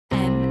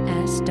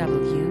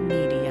HW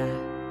Media.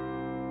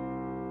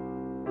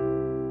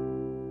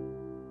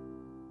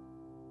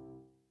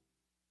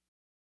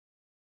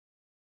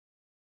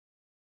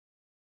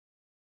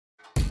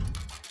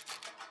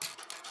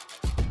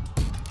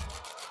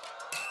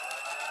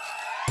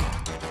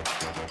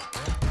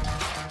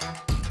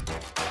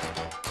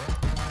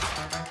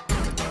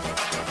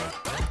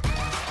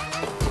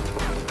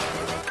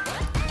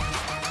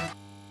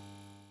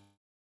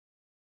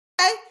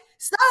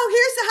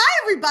 So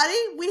hi everybody.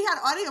 We had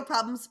audio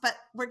problems, but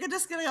we're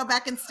just going to go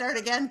back and start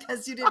again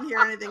because you didn't hear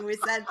anything we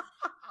said,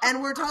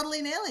 and we're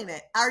totally nailing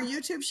it. Our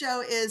YouTube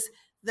show is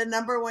the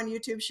 #1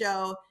 YouTube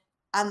show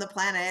on the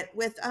planet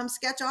with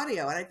sketch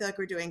audio, and I feel like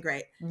we're doing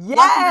great. Yes.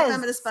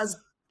 Welcome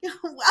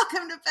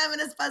to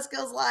Feminist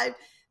Buzzkills Live,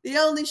 the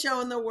only show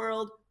in the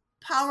world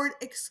powered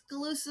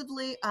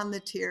exclusively on the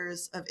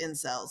tears of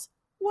incels.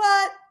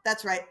 What?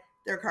 That's right.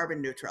 They're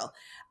carbon neutral.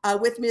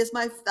 With me is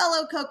my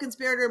fellow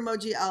co-conspirator,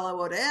 Moji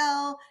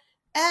Alawodale,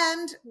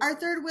 and our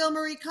third wheel,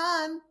 Marie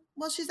Khan.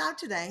 Well, she's out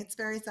today. It's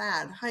very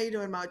sad. How you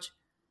doing, Moj?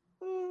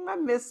 I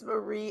miss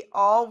Marie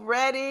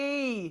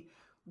already.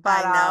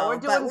 But I know, we're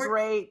doing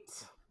great.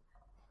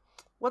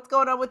 What's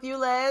going on with you,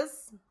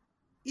 Liz?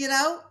 You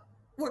know,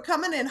 we're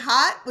coming in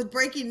hot with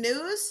breaking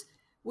news.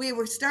 We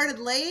were started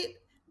late,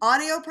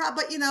 audio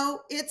but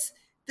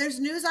there's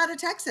news out of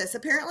Texas.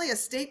 Apparently a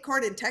state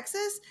court in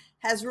Texas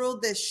has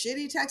ruled this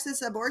shitty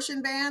Texas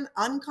abortion ban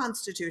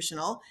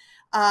unconstitutional.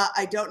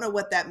 I don't know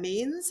what that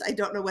means. I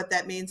don't know what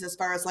that means as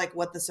far as like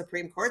what the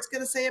Supreme Court's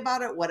going to say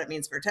about it, what it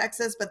means for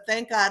Texas. But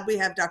thank God we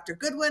have Dr.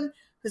 Goodwin,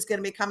 who's going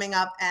to be coming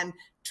up and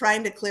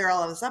trying to clear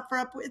all of this up for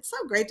us. It's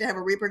so great to have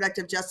a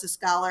reproductive justice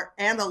scholar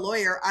and a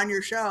lawyer on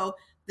your show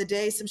the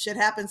day some shit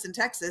happens in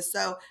Texas.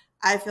 So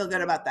I feel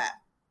good about that.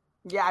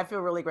 Yeah, I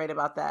feel really great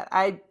about that.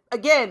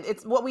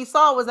 It's what we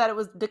saw was that it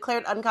was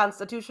declared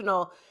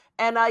unconstitutional.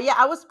 And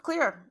I was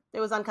clear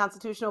it was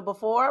unconstitutional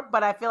before,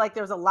 but I feel like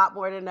there's a lot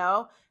more to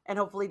know. And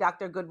hopefully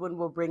Dr. Goodwin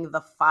will bring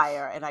the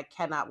fire, and I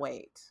cannot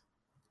wait.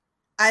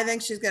 I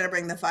think she's going to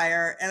bring the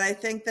fire. And I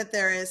think that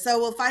there is. So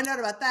we'll find out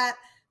about that.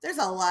 There's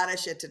a lot of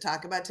shit to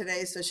talk about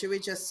today. So should we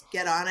just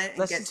get on it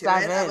and get to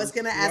it? I was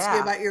going to ask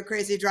you about your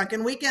crazy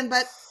drunken weekend,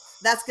 but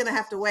that's going to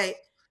have to wait.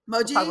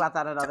 Moji, we'll talk about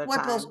that another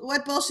time.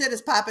 What bullshit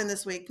is popping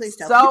this week? Please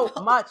tell people.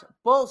 So much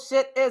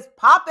bullshit is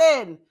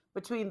popping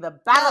between the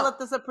battle at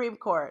the Supreme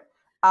Court,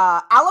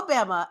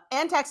 Alabama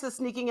and Texas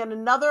sneaking in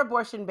another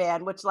abortion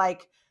ban, which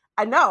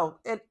I know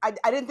I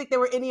didn't think there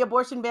were any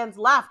abortion bans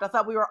left. I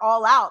thought we were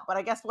all out, but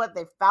I guess what?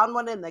 They found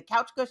one in the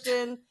couch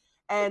cushion.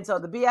 And so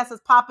the BS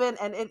is popping,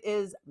 and it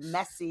is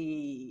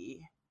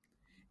messy.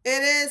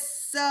 It is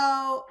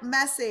so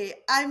messy.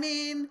 I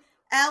mean,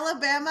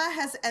 Alabama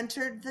has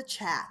entered the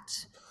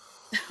chat.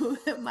 Who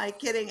am I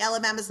kidding?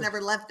 Alabama's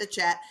never left the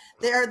chat.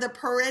 They are the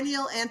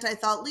perennial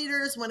anti-thought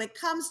leaders when it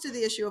comes to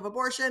the issue of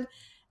abortion.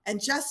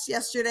 And just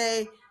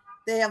yesterday,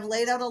 they have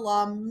laid out a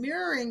law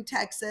mirroring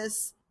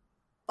Texas,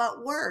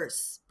 but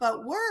worse.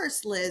 But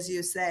worse, Liz,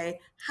 you say.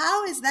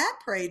 How is that,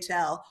 pray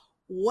tell?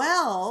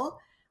 Well,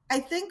 I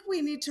think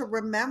we need to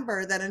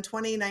remember that in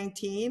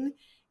 2019,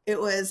 it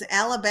was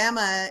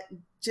Alabama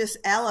just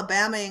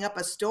Alabamaing up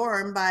a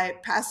storm by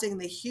passing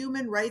the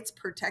Human Rights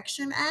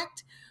Protection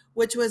Act,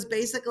 which was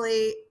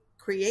basically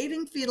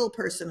creating fetal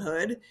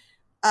personhood,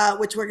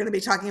 which we're going to be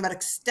talking about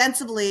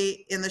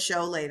extensively in the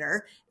show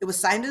later. It was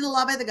signed into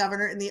law by the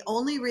governor, and the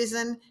only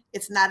reason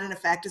it's not in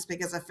effect is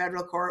because a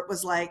federal court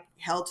was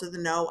held to the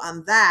no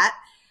on that.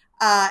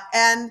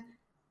 And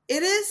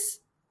it's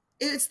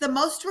the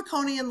most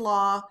draconian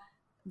law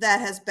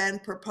that has been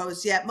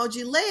proposed yet.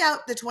 Moji, lay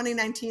out the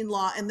 2019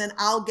 law, and then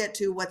I'll get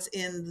to what's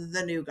in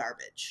the new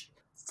garbage.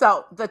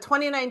 So the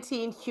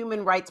 2019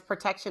 Human Rights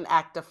Protection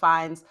Act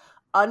defines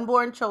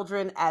unborn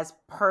children as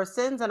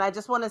persons. And I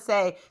just want to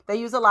say they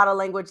use a lot of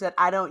language that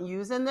I don't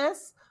use in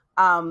this.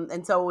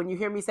 And so when you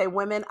hear me say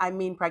women, I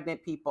mean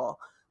pregnant people.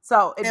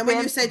 So when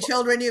you say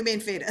children, you mean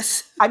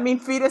fetus. I mean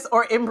fetus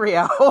or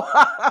embryo.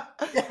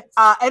 Yes.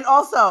 And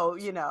also,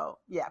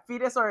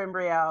 fetus or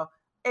embryo.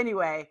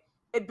 Anyway,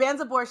 it bans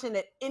abortion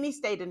at any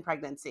stage in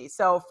pregnancy.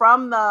 So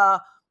from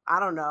the,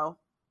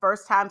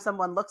 first time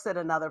someone looks at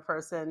another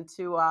person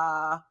to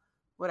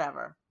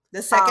whatever.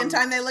 The second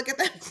time they look at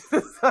them.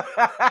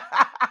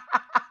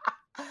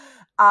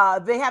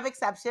 They have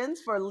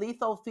exceptions for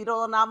lethal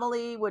fetal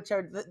anomaly, which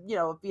are,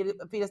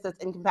 a fetus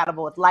that's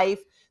incompatible with life,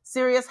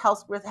 serious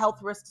health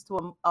risks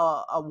to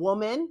a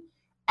woman,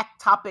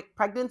 ectopic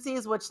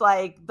pregnancies, which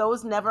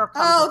those never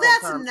come to full term. Oh,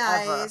 that's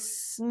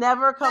nice. Ever.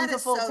 Never come to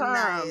full term.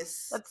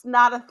 Nice. That's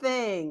not a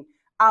thing.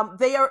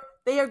 They are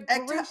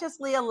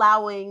graciously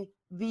allowing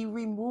the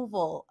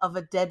removal of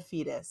a dead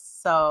fetus.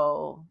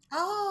 So.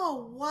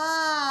 Oh,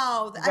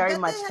 wow. Very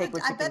much take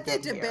what you can get. I bet they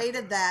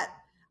debated that.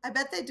 I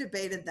bet they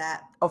debated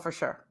that. Oh, for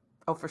sure.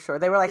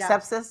 They were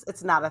sepsis,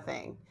 it's not a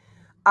thing.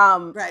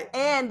 Right.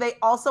 And they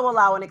also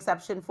allow an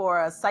exception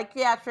for a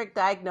psychiatric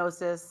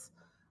diagnosis,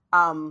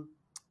 a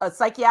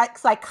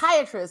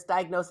psychiatrist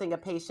diagnosing a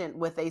patient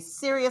with a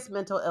serious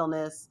mental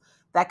illness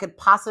that could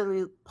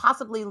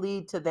possibly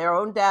lead to their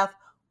own death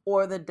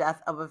or the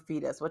death of a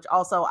fetus, which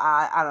also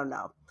I don't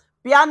know.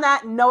 Beyond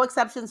that, no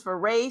exceptions for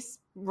rape.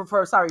 Hold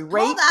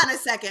on a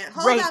second.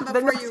 Hold rape. on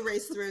before you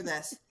race through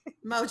this.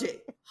 Moji,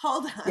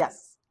 hold on.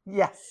 Yes.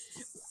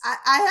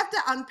 I have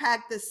to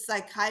unpack this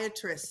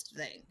psychiatrist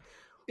thing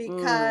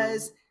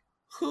because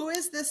who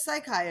is this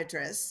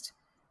psychiatrist?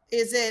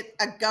 Is it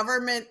a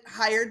government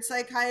hired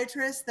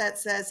psychiatrist that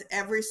says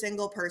every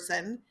single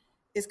person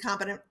is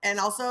competent, and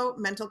also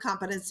mental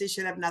competency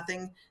should have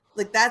nothing?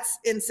 Like, that's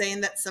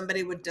insane that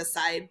somebody would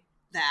decide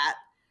that.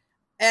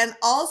 And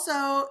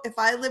also, if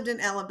I lived in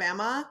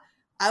Alabama,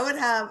 I would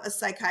have a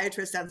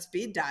psychiatrist on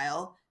speed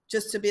dial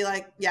just to be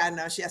like, yeah,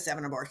 no, she has to have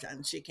an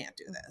abortion. She can't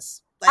do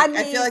this. Like,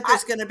 I feel like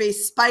there's going to be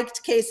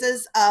spiked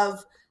cases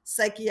of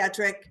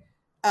psychiatric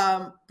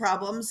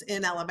problems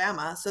in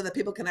Alabama so that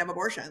people can have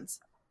abortions.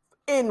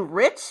 In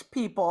rich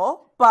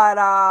people,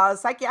 but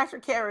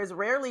psychiatric care is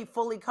rarely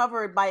fully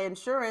covered by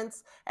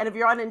insurance. And if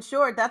you're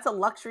uninsured, that's a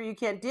luxury you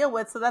can't deal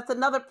with. So that's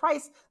another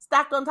price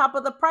stacked on top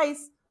of the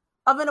price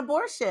of an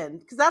abortion,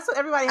 because that's what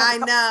everybody has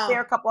to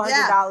spare a couple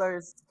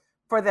 $100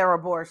 for their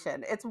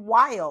abortion. It's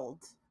wild.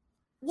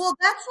 Well,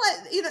 that's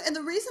like, and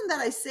the reason that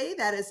I say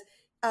that is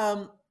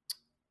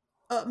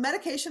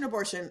medication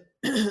abortion,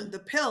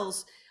 the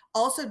pills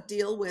also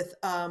deal with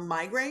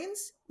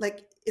migraines.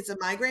 Like, it's a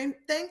migraine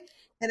thing.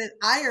 And in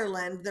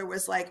Ireland, there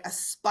was like a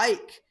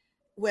spike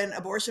when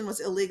abortion was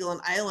illegal in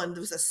Ireland.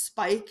 There was a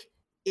spike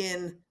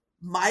in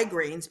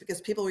migraines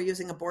because people were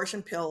using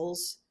abortion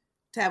pills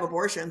to have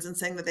abortions and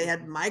saying that they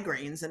had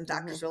migraines, and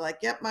doctors were like,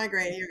 yep,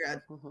 migraine, you're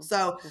good.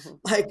 So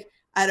like,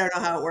 I don't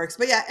know how it works,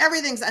 but yeah,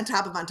 everything's on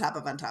top of.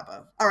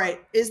 All right.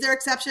 Is there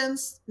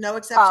exceptions? No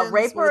exceptions?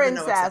 Rape or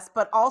incest,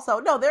 but also,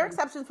 no, there are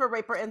exceptions for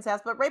rape or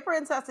incest, but rape or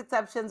incest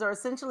exceptions are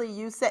essentially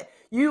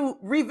you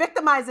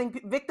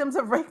re-victimizing victims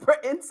of rape or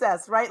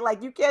incest, right?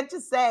 Like, you can't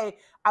just say,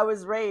 I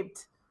was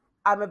raped,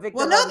 I'm a victim.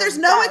 Well, no, there's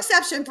no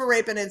exception for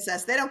rape and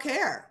incest. They don't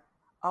care.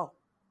 Oh.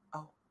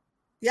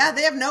 Yeah,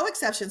 they have no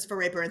exceptions for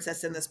rape or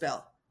incest in this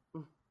bill.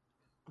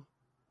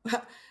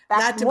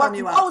 Not to bum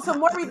you out. Oh, so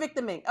more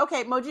re-victiming.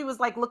 Okay, Moji was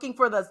like looking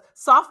for the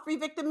soft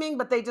re-victiming,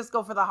 but they just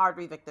go for the hard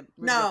re-victiming.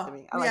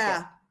 No, I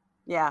like it.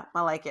 Yeah,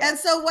 I like it. And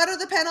so what are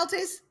the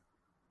penalties?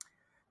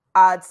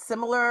 It's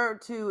similar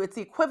to, it's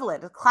the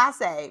equivalent,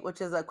 Class A,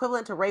 which is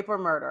equivalent to rape or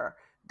murder.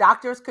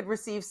 Doctors could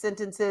receive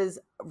sentences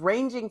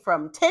ranging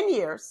from 10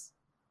 years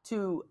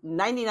to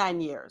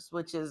 99 years,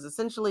 which is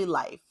essentially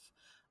life.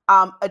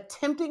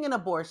 Attempting an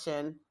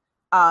abortion,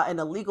 an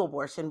illegal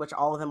abortion, which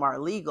all of them are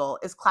illegal,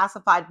 is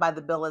classified by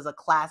the bill as a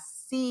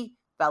Class C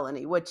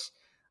felony, which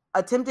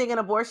attempting an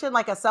abortion,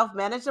 like a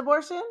self-managed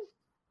abortion?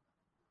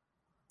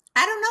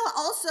 I don't know.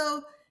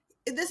 Also,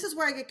 this is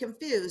where I get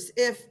confused.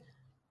 If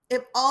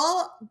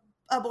all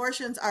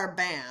abortions are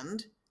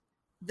banned,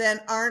 then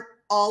aren't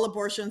all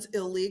abortions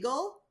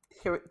illegal?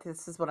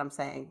 This is what I'm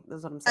saying.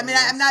 I mean,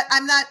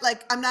 I'm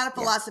not a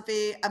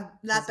philosophy. I'm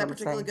not that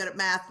particularly good at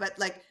math, but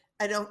like,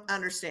 I don't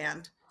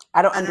understand.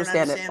 I don't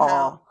understand it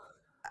all.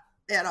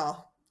 At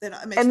all. It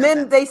makes and no then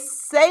sense. They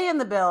say in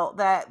the bill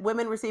that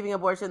women receiving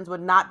abortions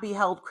would not be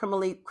held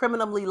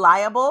criminally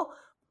liable,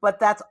 but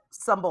that's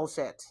some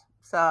bullshit.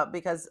 So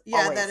because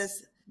that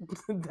is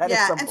and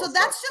bullshit. So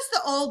that's just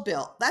the old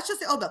bill.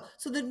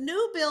 So the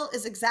new bill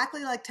is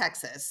exactly like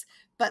Texas,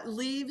 but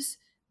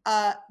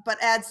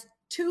adds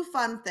two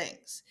fun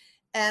things.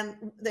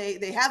 And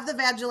they have the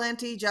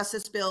vigilante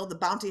justice bill, the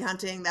bounty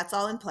hunting, that's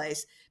all in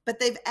place. But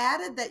they've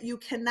added that you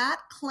cannot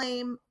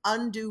claim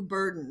undue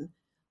burden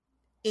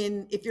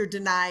if you're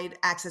denied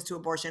access to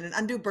abortion. And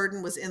undue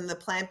burden was in the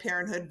Planned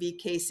Parenthood v.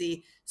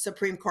 Casey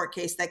Supreme Court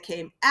case that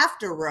came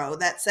after Roe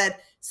that said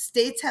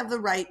states have the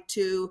right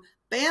to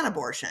ban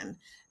abortion,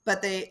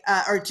 but they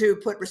or to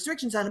put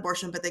restrictions on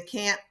abortion, but they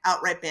can't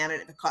outright ban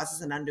it if it causes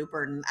an undue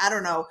burden. I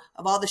don't know,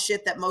 of all the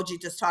shit that Moji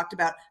just talked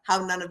about,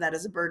 how none of that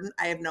is a burden.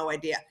 I have no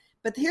idea.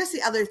 But here's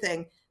the other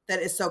thing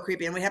that is so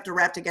creepy, and we have to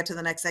wrap to get to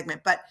the next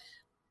segment. But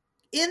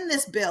in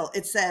this bill,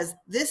 it says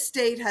this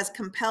state has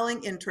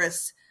compelling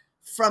interests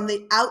from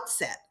the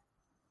outset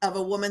of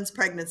a woman's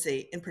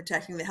pregnancy in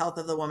protecting the health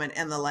of the woman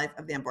and the life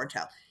of the unborn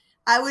child.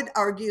 I would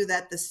argue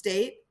that the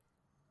state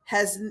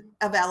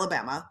of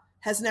Alabama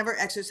has never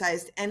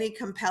exercised any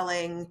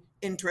compelling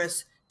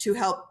interest to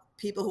help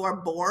people who are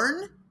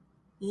born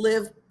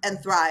live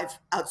and thrive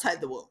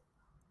outside the womb.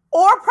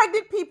 Or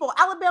pregnant people.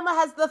 Alabama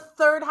has the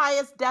third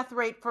highest death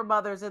rate for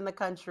mothers in the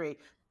country.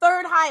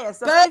 Third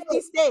highest of 50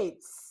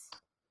 states.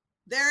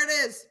 There it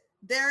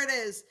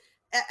is.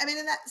 I mean,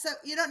 so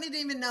you don't need to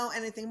even know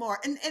anything more.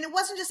 And it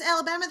wasn't just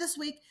Alabama this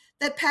week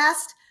that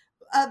passed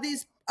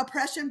these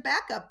oppression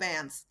backup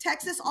bans.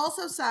 Texas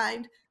also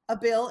signed a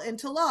bill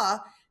into law.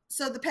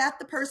 So the path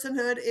to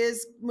personhood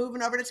is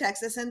moving over to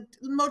Texas. And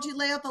Moji,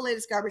 lay out the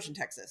latest garbage in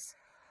Texas.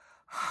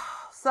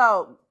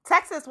 So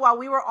Texas, while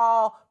we were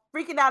all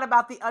freaking out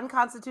about the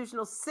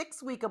unconstitutional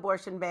 6-week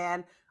abortion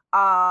ban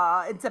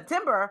in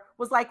September,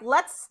 was like,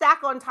 let's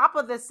stack on top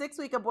of this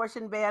 6-week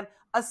abortion ban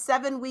a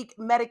 7-week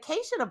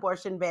medication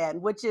abortion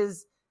ban, which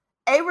is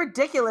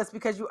ridiculous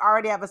because you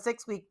already have a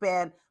 6-week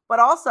ban, but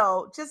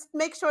also just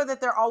make sure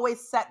that they're always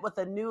set with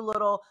a new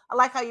little, I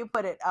like how you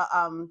put it,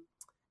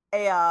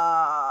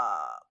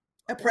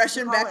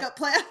 oppression backup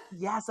plan.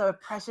 Yes, a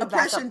oppression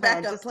Oppression backup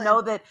plan. backup Just plan.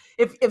 know that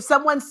if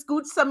someone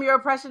scoots some of your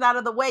oppression out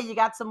of the way, you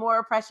got some more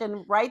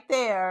oppression right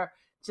there.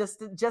 Just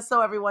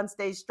so everyone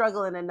stays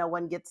struggling and no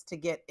one gets to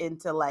get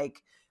into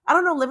like, I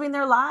don't know, living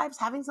their lives,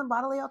 having some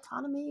bodily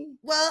autonomy.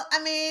 Well,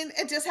 I mean,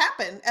 it just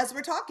happened as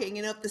we're talking.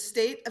 You know, the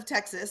state of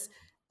Texas,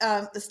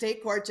 the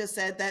state court just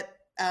said that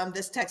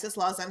this Texas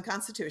law is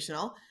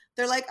unconstitutional.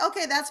 They're like,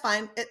 okay, that's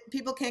fine.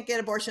 People can't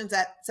get abortions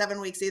at 7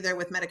 weeks either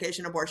with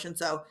medication abortion.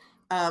 So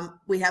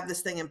we have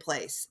this thing in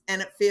place,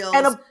 and it feels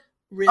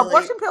really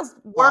abortion pills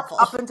work awful.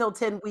 up until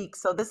 10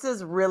 weeks. So this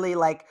is really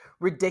like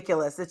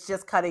ridiculous. It's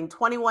just cutting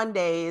 21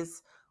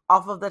 days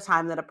off of the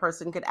time that a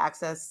person could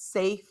access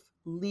safe,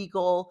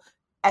 legal,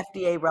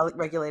 FDA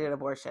regulated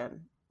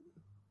abortion.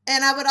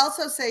 And I would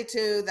also say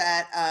too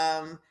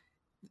that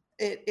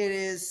it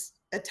is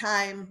a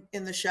time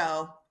in the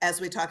show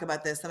as we talk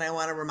about this, and I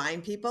want to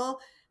remind people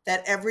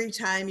that every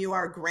time you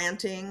are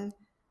granting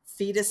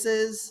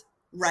fetuses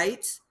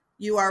rights,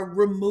 you are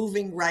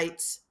removing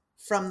rights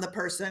from the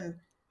person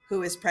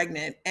who is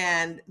pregnant.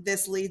 And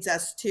this leads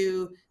us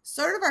to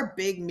sort of our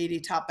big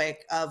meaty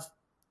topic of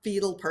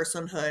fetal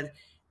personhood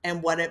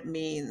and what it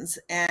means.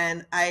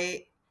 And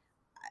I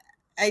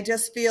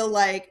just feel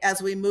like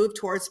as we move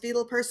towards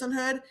fetal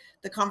personhood,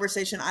 the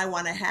conversation I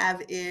want to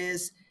have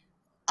is,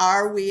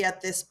 are we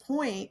at this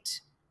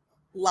point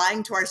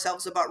lying to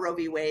ourselves about Roe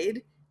v.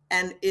 Wade?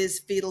 And is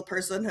fetal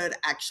personhood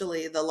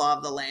actually the law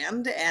of the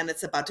land? And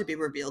it's about to be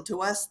revealed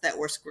to us that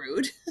we're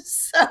screwed.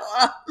 So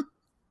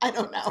I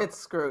don't know. It's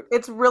screwed.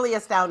 It's really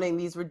astounding,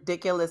 these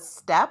ridiculous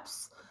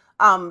steps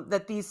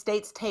that these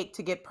states take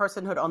to get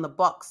personhood on the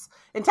books.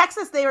 In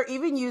Texas, they are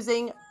even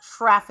using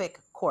traffic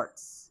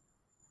courts.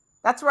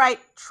 That's right,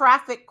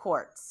 traffic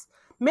courts.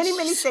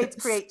 Many states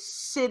create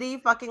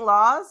shitty fucking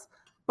laws,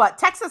 but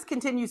Texas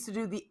continues to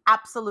do the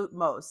absolute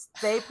most.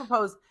 They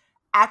propose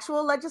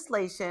actual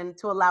legislation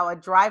to allow a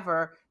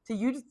driver to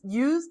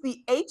use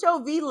the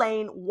HOV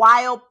lane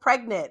while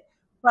pregnant.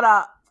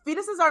 But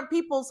fetuses aren't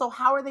people, so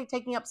how are they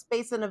taking up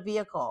space in a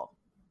vehicle?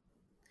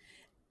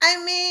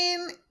 I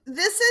mean,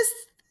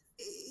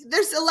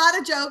 there's a lot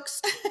of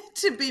jokes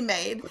to be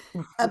made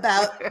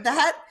about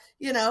that.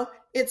 You know,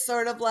 it's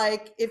sort of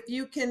like,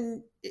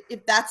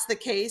 if that's the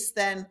case,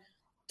 then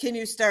can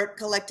you start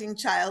collecting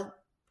child,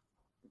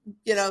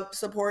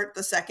 support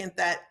the second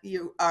that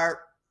you are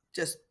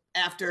just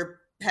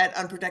after had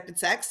unprotected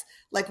sex?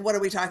 Like, what are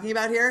we talking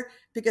about here?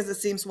 Because it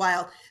seems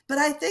wild. But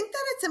I think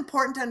that it's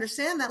important to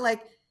understand that,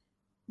 like,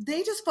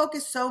 they just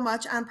focus so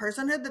much on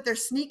personhood that they're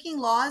sneaking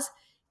laws,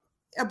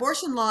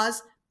 abortion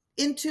laws,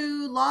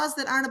 into laws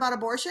that aren't about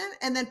abortion.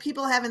 And then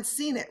people haven't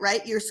seen it,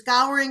 right? You're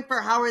scouring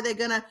for how are they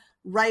going to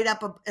write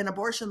up an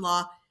abortion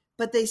law,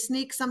 but they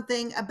sneak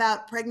something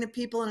about pregnant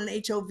people in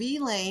an HOV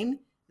lane.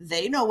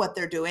 They know what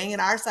they're doing.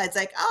 And our side's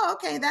like, oh,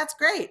 okay, that's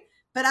great.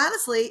 But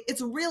honestly,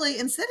 it's really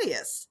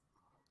insidious.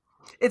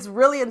 It's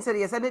really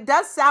insidious, and it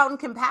does sound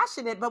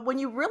compassionate, but when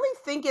you really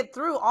think it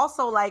through,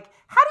 also, like,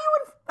 how do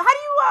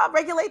you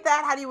regulate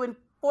that? How do you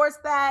enforce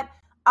that?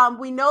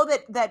 We know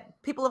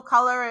that people of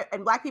color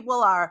and Black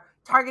people are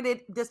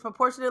targeted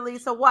disproportionately.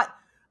 So what?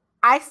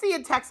 I see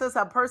in Texas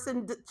a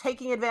person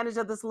taking advantage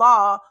of this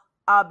law,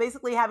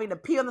 basically having to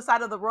pee on the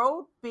side of the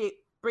road,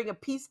 bring a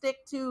pee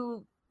stick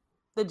to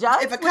the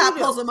judge. If a cop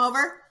pulls them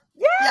over?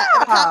 Yeah.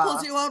 If a cop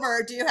pulls you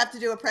over, do you have to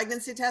do a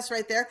pregnancy test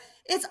right there?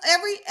 It's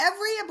every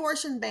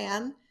abortion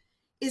ban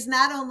is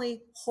not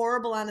only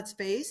horrible on its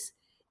face,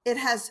 it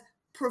has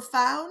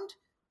profound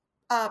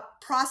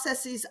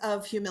processes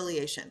of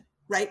humiliation,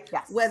 right?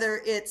 Yes.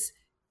 Whether it's,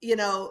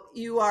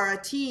 you are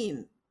a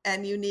teen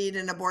and you need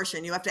an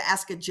abortion, you have to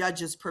ask a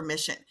judge's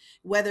permission.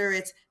 Whether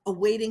it's a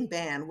waiting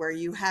ban where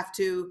you have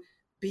to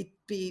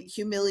be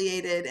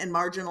humiliated and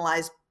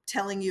marginalized,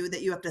 telling you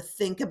that you have to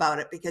think about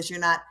it because you're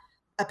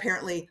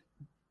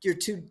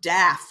too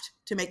daft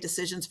to make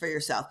decisions for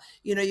yourself.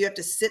 You have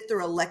to sit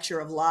through a lecture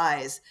of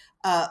lies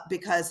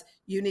because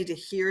you need to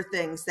hear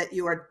things that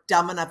you are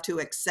dumb enough to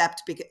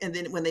accept. And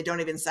then when they don't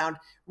even sound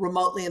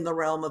remotely in the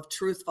realm of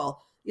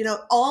truthful,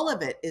 all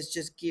of it is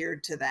just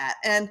geared to that.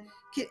 And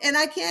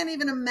I can't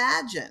even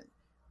imagine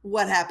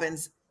what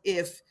happens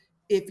if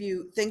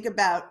you think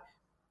about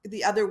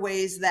the other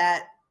ways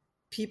that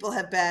people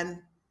have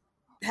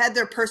had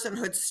their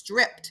personhood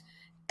stripped.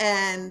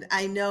 And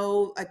I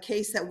know a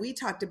case that we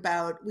talked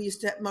about,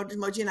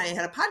 Moji and I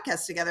had a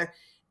podcast together,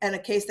 and a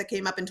case that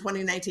came up in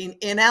 2019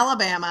 in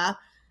Alabama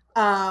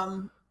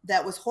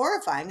that was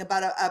horrifying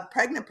about a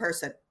pregnant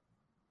person.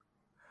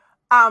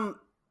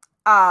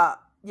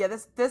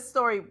 This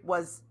story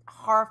was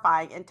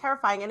horrifying and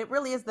terrifying, and it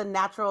really is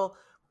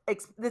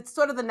it's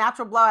sort of the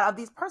natural blowout of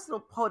these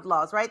personhood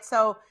laws, right?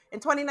 So in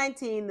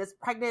 2019, this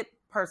pregnant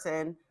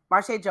person,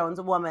 Marsha Jones,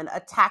 a woman,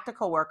 attacked a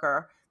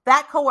coworker.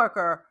 That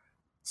coworker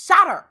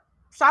shot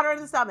her in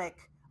the stomach,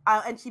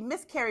 and she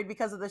miscarried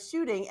because of the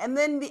shooting. And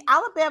then the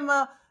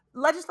Alabama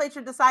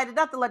legislature decided,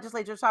 not the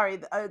legislature, sorry,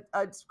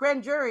 a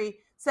grand jury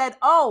said,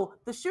 oh,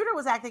 the shooter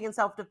was acting in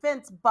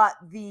self-defense, but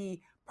the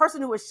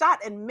person who was shot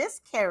and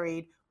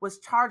miscarried was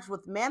charged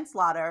with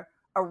manslaughter,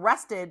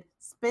 arrested,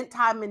 spent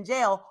time in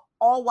jail,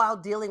 all while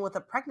dealing with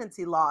a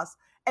pregnancy loss.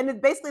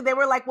 And basically they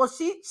were like, well,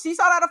 she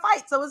sought out a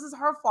fight, so this is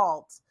her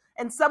fault.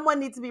 And someone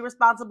needs to be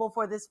responsible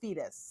for this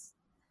fetus.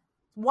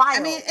 Wild.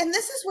 I mean, and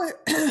this is where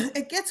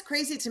it gets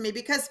crazy to me,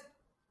 because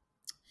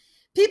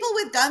people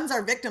with guns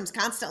are victims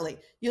constantly.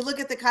 You look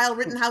at the Kyle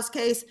Rittenhouse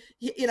case,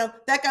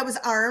 that guy was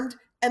armed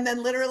and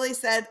then literally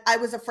said, I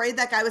was afraid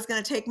that guy was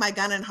going to take my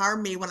gun and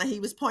harm me when he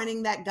was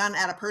pointing that gun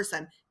at a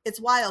person. It's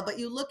wild. But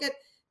you look at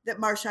the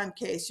Marchand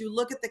case, you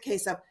look at the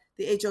case of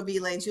the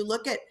HOV lanes, you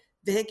look at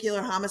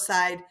vehicular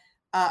homicide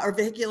or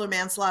vehicular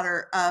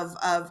manslaughter of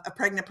a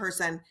pregnant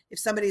person. If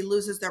somebody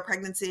loses their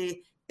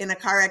pregnancy in a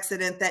car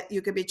accident, that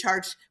you could be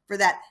charged for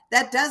that.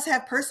 That does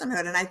have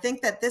personhood. And I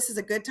think that this is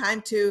a good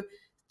time to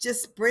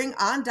just bring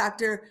on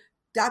Dr.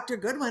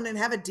 Goodwin and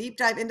have a deep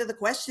dive into the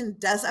question,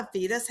 does a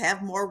fetus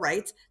have more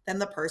rights than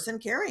the person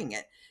carrying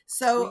it?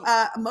 So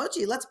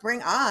Moji, let's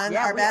bring on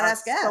our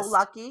badass guest. So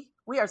lucky.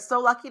 We are so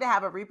lucky to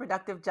have a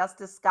reproductive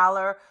justice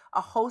scholar,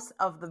 a host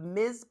of the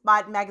Ms.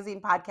 Magazine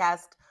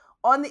podcast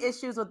on the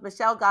issues with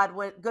Michelle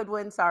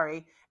Goodwin,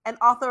 and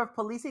author of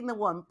Policing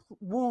the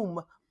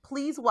Womb.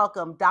 Please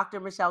welcome Dr.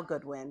 Michelle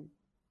Goodwin.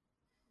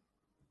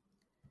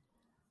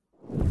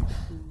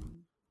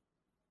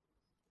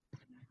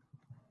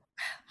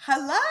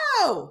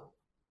 Hello.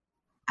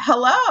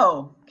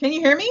 Hello. Can you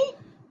hear me?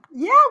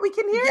 Yeah, we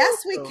can hear you.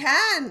 Yes, we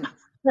can.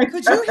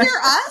 Could you hear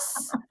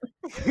us?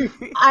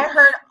 I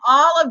heard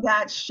all of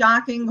that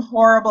shocking,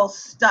 horrible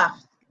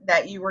stuff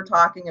that you were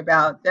talking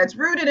about that's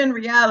rooted in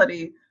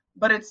reality,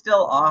 but it's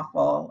still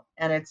awful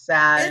and it's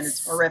sad and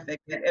it's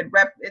horrific.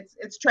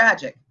 It's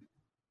tragic.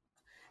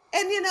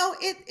 And,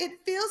 it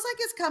feels like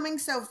it's coming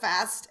so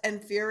fast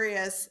and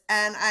furious,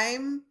 and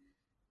I'm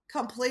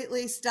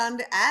completely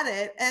stunned at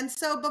it. And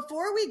so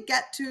before we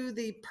get to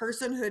the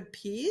personhood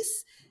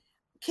piece,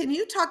 can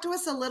you talk to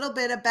us a little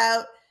bit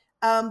about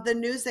the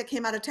news that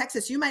came out of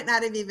Texas? You might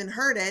not have even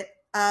heard it.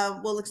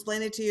 We'll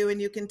explain it to you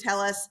and you can tell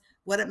us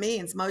what it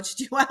means. Moj,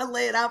 do you want to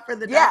lay it out for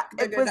the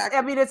doctor?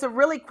 It's a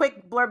really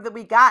quick blurb that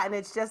we got, and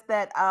it's just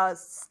that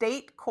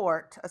state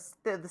court,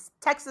 the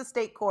Texas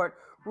state court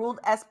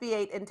ruled SB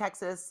 8 in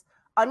Texas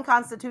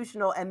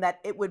unconstitutional and that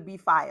it would be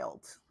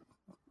filed.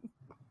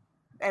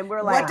 And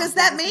we're like, what does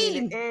that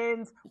mean? It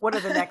ends? What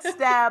are the next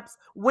steps?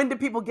 When do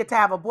people get to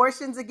have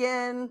abortions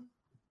again?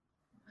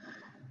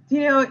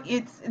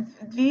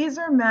 These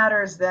are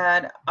matters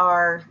that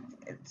are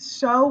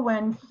so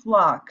in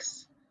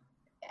flux,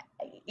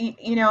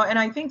 and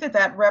I think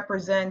that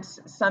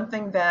represents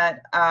something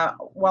that,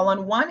 while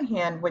on one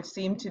hand, which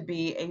seemed to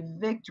be a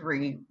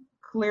victory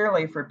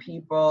clearly for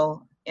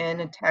people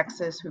in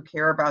Texas who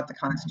care about the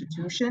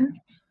Constitution,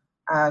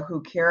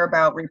 who care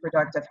about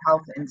reproductive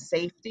health and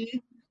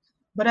safety.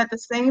 But at the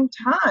same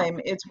time,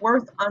 it's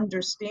worth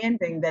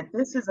understanding that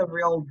this is a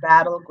real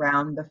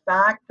battleground. The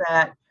fact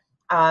that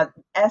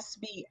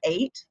SB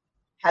 8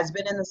 has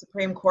been in the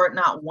Supreme Court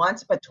not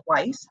once, but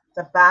twice.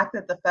 The fact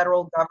that the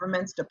federal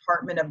government's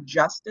Department of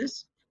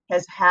Justice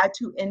has had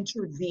to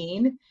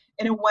intervene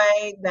in a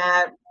way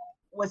that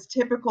was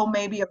typical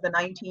maybe of the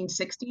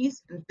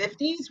 1960s and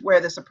 50s, where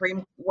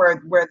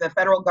the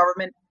federal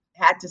government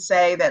had to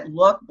say that,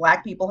 look,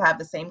 Black people have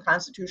the same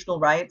constitutional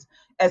rights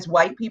as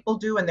white people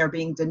do, and they're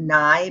being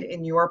denied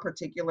in your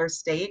particular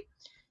state.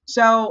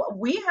 So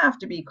we have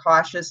to be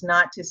cautious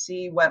not to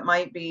see what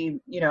might be,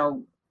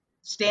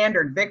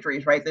 standard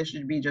victories, right? This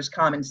should be just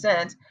common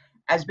sense,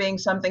 as being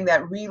something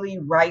that really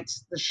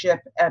rights the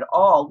ship at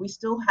all. We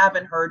still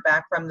haven't heard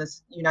back from the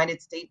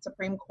United States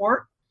Supreme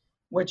Court,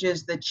 which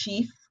is the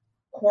chief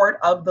court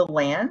of the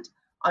land,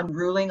 on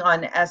ruling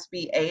on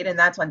SB 8, and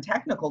that's on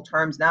technical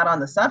terms, not on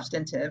the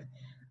substantive.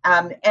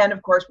 And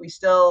of course, we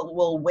still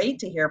will wait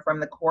to hear from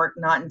the court,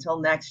 not until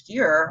next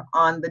year,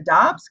 on the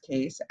Dobbs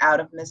case out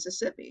of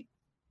Mississippi.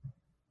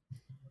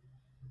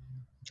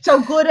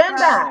 So good and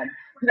bad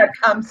that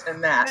comes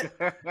in that.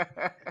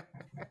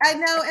 I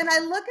know, and I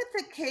look at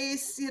the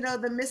case,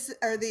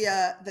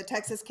 the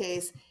Texas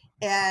case,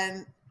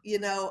 and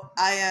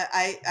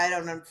I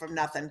don't know from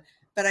nothing.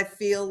 But I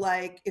feel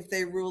like if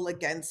they rule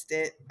against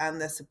it on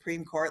the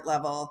Supreme Court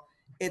level,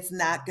 it's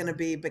not going to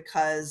be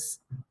because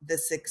the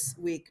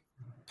 6-week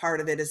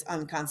part of it is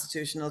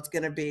unconstitutional. It's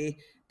going to be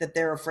that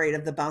they're afraid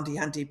of the bounty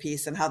hunting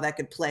piece and how that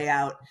could play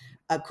out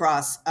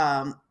across,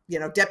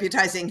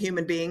 deputizing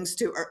human beings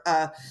to,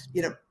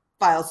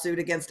 file suit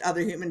against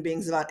other human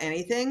beings about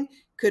anything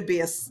could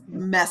be a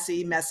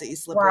messy,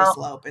 slippery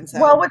slope. And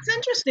so, what's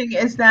interesting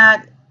is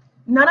that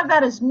none of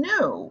that is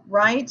new,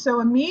 right?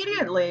 So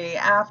immediately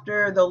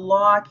after the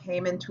law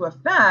came into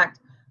effect,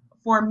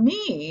 for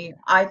me,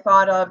 I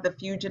thought of the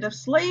Fugitive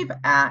Slave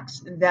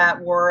Acts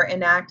that were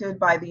enacted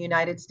by the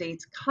United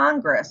States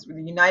Congress.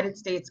 The United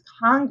States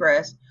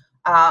Congress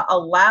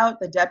allowed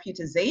the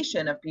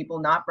deputization of people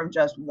not from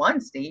just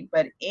one state,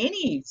 but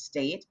any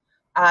state,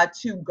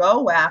 to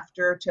go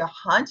after, to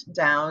hunt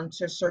down,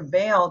 to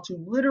surveil, to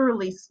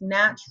literally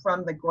snatch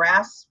from the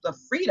grasp of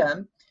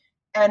freedom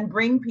and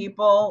bring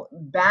people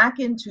back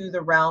into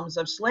the realms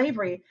of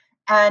slavery.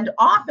 And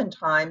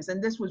oftentimes,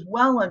 and this was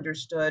well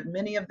understood,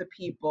 many of the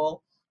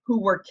people who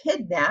were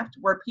kidnapped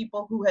were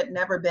people who had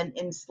never been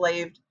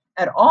enslaved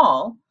at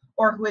all,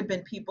 or who had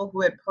been people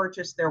who had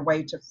purchased their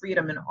way to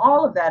freedom. And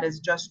all of that is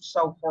just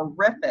so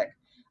horrific.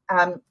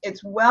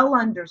 It's well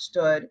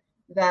understood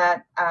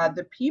that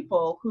the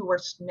people who were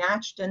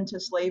snatched into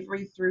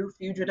slavery through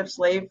fugitive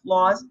slave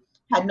laws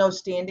had no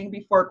standing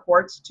before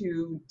courts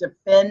to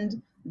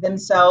defend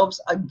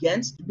themselves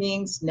against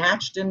being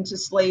snatched into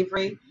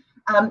slavery.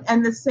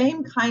 And the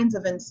same kinds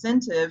of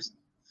incentives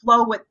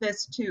flow with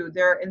this too.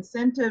 There are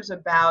incentives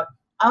about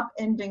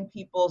upending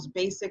people's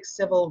basic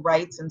civil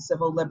rights and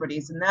civil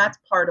liberties, and that's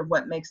part of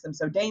what makes them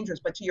so dangerous.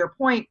 But to your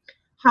point,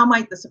 how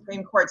might the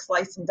Supreme Court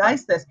slice and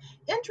dice this?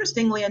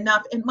 Interestingly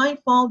enough, it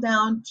might fall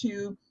down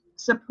to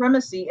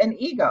supremacy and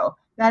ego.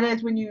 That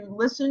is, when you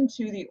listen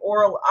to the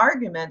oral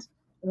arguments,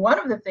 one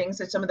of the things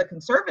that some of the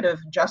conservative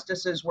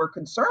justices were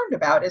concerned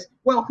about is,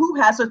 well,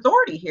 who has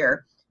authority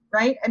here,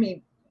 right? I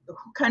mean,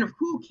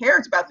 who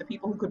cares about the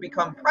people who could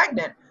become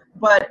pregnant?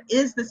 But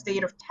is the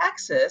state of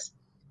Texas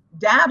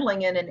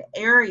dabbling in an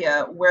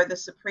area where the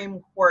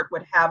Supreme Court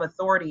would have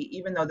authority,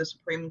 even though the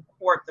Supreme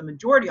Court, the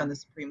majority on the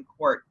Supreme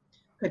Court,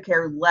 could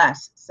care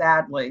less,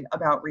 sadly,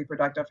 about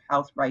reproductive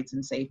health rights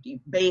and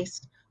safety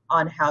based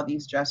on how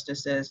these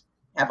justices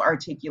have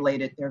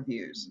articulated their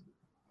views?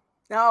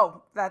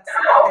 No, that's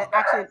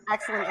actually an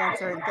excellent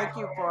answer, and thank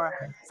you for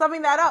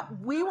summing that up.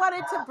 We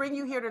wanted to bring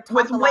you here to talk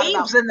with a lot about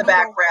waves in the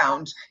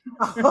background.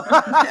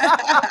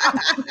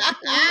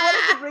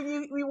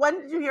 We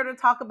wanted you here to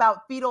talk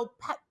about fetal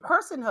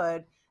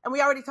personhood, and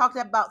we already talked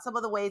about some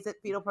of the ways that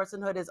fetal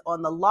personhood is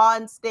on the law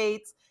in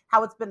states,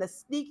 how it's been a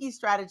sneaky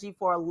strategy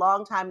for a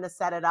long time to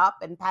set it up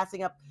and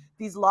passing up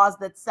these laws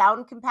that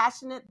sound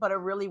compassionate but are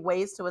really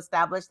ways to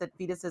establish that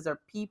fetuses are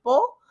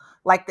people,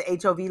 like the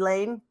HOV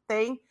lane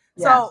thing.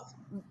 Yes. So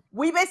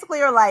we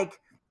basically are like,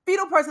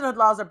 fetal personhood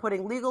laws are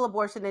putting legal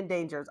abortion in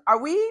danger.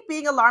 Are we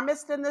being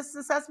alarmist in this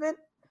assessment?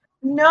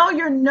 No,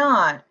 you're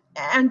not.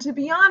 And to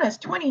be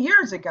honest, 20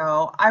 years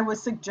ago, I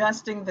was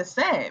suggesting the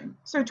same.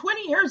 So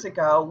 20 years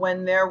ago,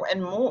 when there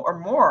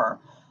were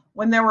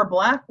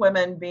Black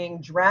women being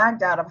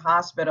dragged out of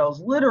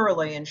hospitals,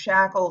 literally in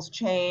shackles,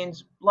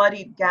 chains,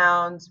 bloodied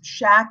gowns,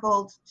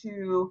 shackled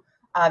to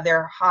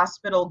their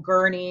hospital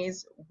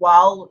gurneys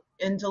while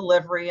in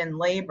delivery and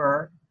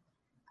labor,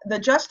 the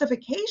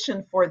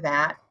justification for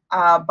that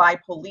by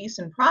police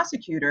and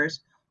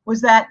prosecutors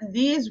was that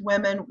these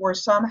women were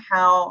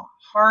somehow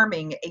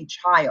harming a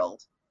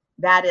child.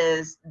 That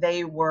is,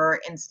 they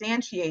were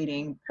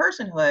instantiating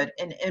personhood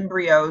in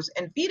embryos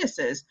and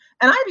fetuses.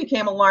 And I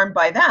became alarmed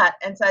by that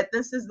and said,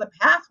 this is the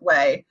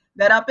pathway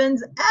that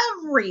upends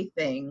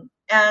everything.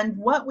 And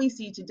what we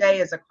see today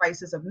is a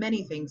crisis of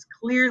many things.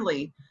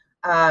 Clearly,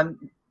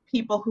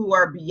 people who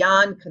are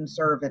beyond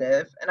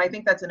conservative. And I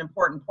think that's an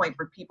important point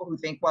for people who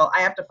think, well,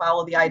 I have to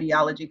follow the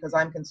ideology because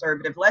I'm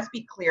conservative. Let's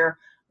be clear.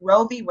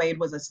 Roe v. Wade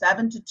was a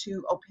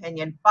 7-2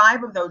 opinion.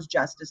 5 of those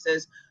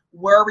justices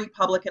were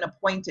Republican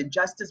appointed.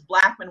 Justice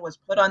Blackmun was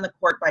put on the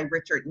court by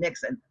Richard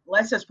Nixon.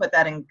 Let's just put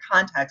that in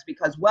context,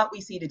 because what we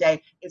see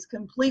today is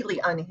completely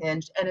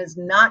unhinged and is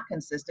not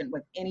consistent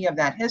with any of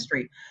that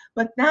history.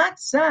 But that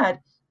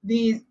said,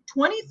 these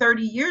 20,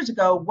 30 years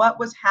ago, what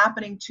was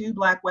happening to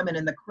Black women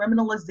and the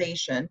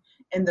criminalization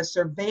and the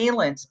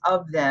surveillance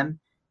of them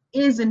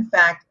is in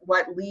fact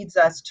what leads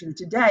us to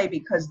today,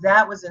 because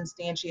that was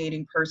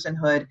instantiating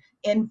personhood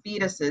in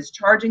fetuses,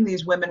 charging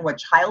these women with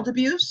child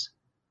abuse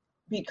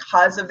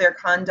because of their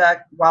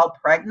conduct while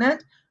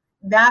pregnant.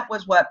 That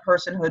was what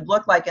personhood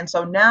looked like. And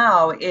so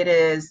now it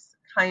is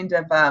kind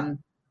of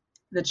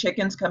the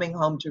chickens coming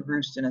home to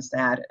roost in a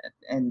sad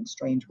and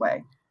strange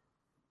way.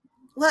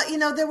 Well, you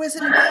know, there was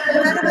an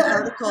incredible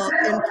article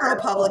in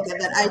ProPublica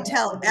that I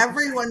tell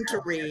everyone to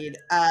read.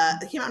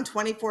 It came out in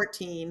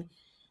 2014,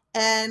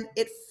 and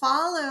it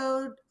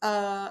followed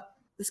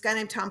this guy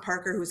named Tom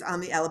Parker, who's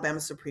on the Alabama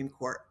Supreme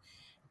Court.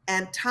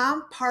 And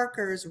Tom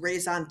Parker's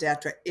raison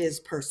d'etre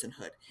is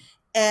personhood.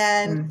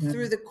 And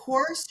through the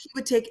course, he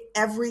would take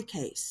every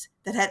case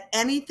that had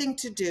anything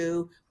to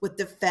do with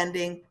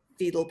defending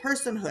fetal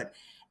personhood.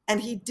 And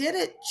he did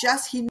it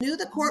he knew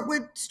the court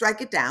would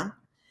strike it down.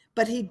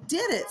 But he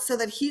did it so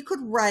that he could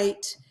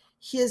write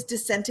his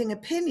dissenting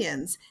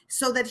opinions,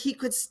 so that he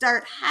could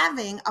start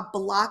having a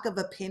block of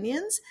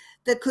opinions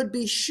that could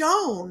be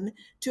shown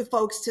to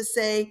folks to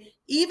say,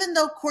 even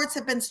though courts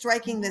have been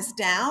striking this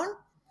down,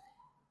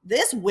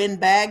 this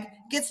windbag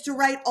gets to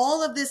write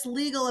all of this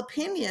legal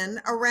opinion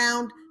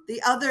around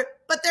the other.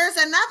 But there's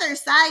another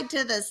side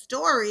to the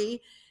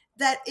story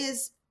that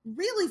is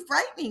really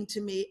frightening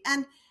to me.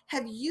 And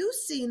have you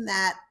seen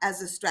that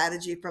as a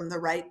strategy from the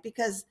right?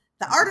 Because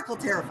the article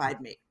terrified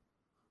me.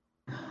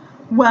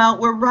 Well,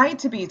 we're right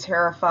to be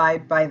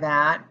terrified by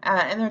that.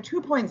 And there are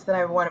 2 points that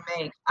I want to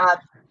make.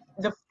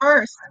 The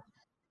first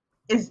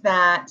is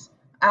that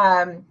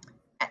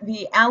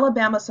the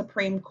Alabama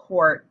Supreme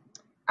Court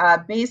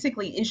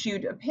basically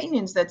issued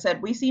opinions that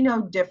said we see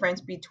no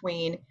difference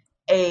between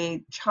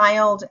a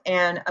child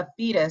and a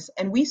fetus,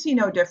 and we see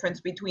no difference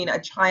between a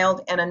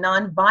child and a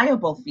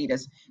non-viable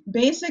fetus,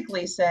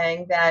 basically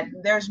saying that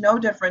there's no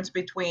difference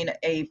between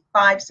a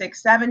 5,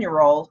 6,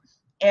 7-year-old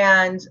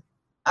and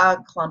a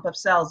clump of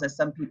cells, as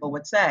some people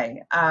would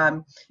say.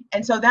 And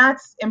so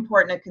that's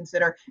important to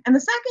consider. And the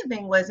second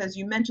thing, Liz, as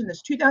you mentioned,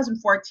 this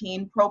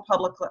 2014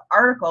 ProPublica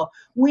article,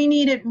 we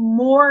needed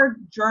more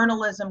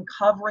journalism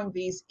covering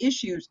these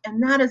issues.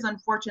 And that is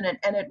unfortunate.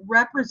 And it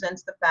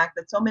represents the fact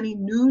that so many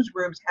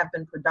newsrooms have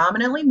been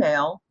predominantly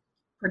male,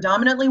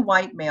 predominantly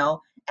white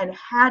male, and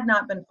had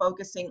not been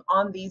focusing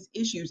on these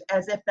issues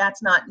as if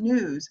that's not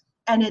news.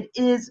 And it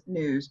is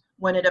news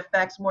when it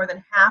affects more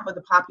than half of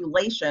the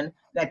population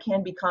that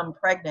can become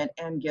pregnant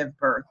and give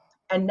birth.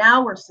 And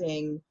now we're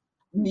seeing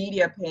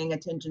media paying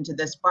attention to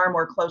this far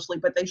more closely,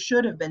 but they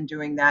should have been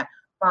doing that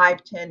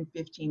 5, 10,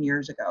 15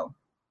 years ago.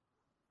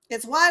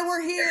 It's why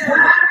we're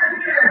here.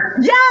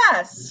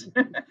 Yes,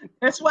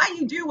 that's why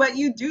you do what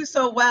you do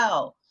so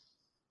well.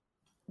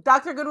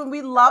 Dr. Goodwin,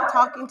 we love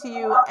talking to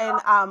you,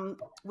 and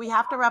we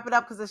have to wrap it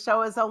up because the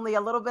show is only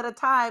a little bit of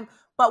time.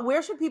 But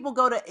where should people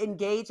go to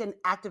engage and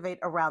activate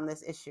around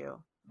this issue?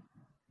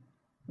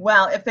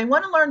 Well, if they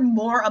want to learn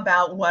more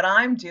about what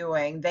I'm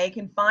doing, they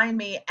can find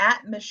me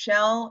at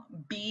Michelle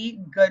B.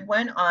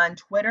 Goodwin on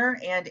Twitter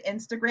and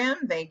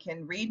Instagram. They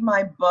can read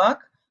my book,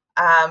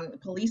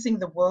 Policing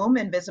the Womb,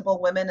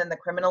 Invisible Women and the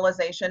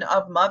Criminalization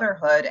of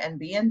Motherhood, and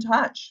be in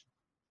touch.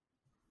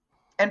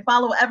 And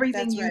follow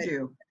everything That's you right.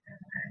 do.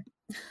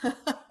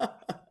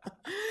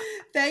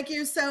 Thank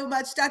you so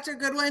much, Dr.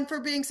 Goodwin,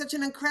 for being such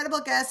an incredible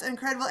guest,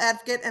 incredible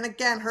advocate. And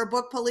again, her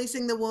book,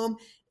 Policing the Womb,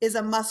 is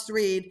a must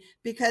read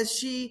because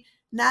she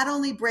not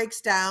only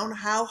breaks down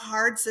how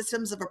hard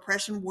systems of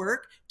oppression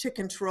work to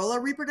control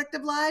our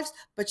reproductive lives,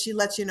 but she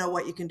lets you know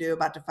what you can do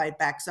about to fight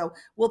back. So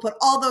we'll put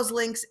all those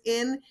links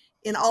in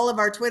all of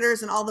our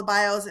Twitters and all the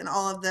bios and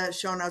all of the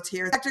show notes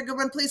here. Dr.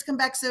 Goodwin, please come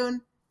back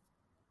soon.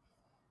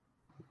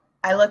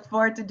 I look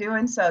forward to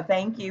doing so.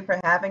 Thank you for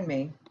having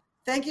me.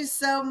 Thank you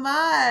so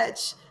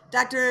much,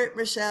 Dr.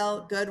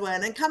 Michelle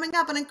Goodwin. And coming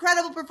up, an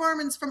incredible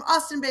performance from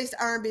Austin-based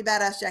R&B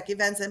badass Jackie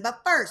Venson.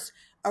 But first,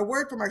 a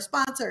word from our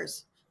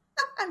sponsors.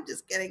 I'm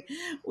just kidding.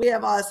 We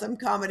have awesome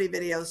comedy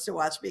videos to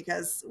watch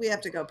because we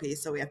have to go pee,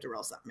 so we have to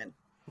roll something in.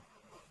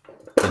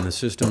 In the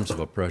systems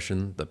of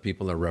oppression, the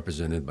people are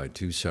represented by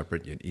two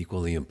separate yet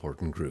equally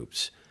important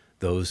groups: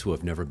 those who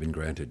have never been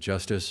granted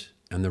justice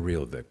and the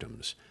real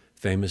victims,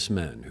 famous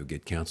men who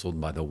get canceled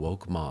by the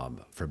woke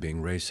mob for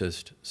being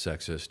racist,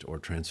 sexist, or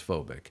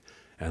transphobic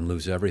and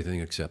lose everything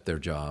except their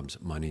jobs,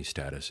 money,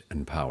 status,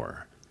 and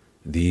power.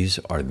 These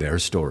are their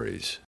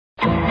stories.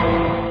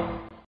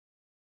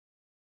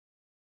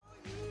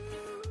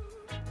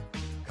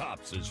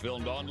 Cops is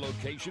filmed on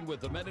location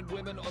with the men and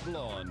women of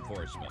law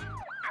enforcement.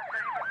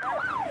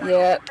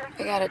 Yep,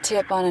 I got a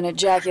tip on an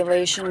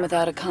ejaculation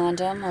without a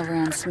condom over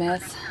on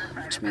Smith,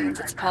 which means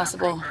it's a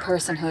possible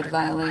personhood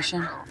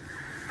violation.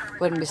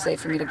 Wouldn't be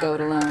safe for me to go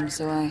it alone,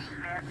 so I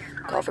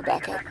call for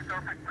backup.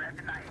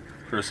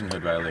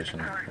 Personhood violation,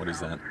 what is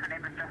that?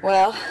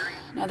 Well,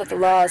 now that the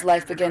law is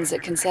life begins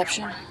at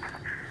conception,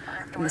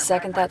 from the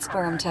second that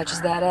sperm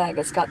touches that egg,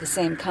 it's got the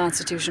same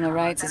constitutional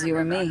rights as you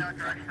or me.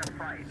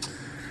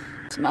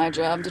 It's my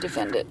job to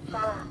defend it.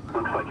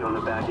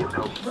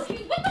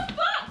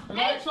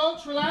 Relax,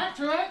 folks,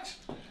 relax.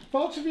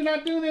 Folks, if you're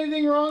not doing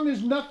anything wrong,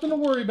 there's nothing to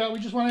worry about. We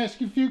just want to ask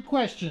you a few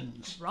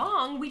questions.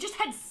 Wrong? We just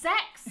had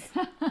sex.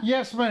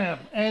 Yes, ma'am.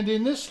 And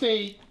in this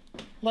state,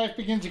 life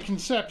begins at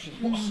conception.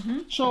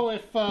 Mm-hmm. So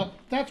if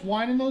that's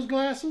wine in those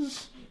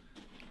glasses,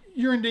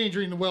 you're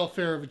endangering the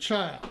welfare of a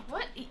child.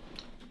 What?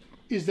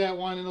 Is that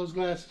wine in those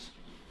glasses?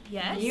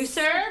 Yes. You,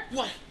 sir?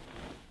 What?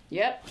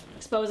 Yep.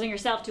 Exposing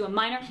yourself to a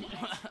minor.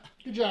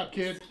 Good job,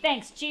 kid.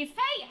 Thanks, Chief.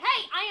 Hey,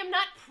 I am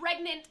not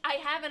pregnant. I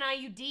have an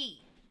IUD.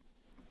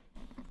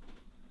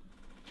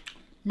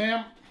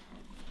 Ma'am,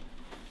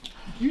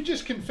 you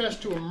just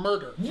confessed to a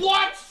murder.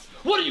 What?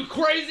 What are you,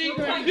 crazy? You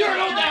don't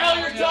know what the hell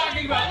you're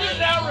talking about. This is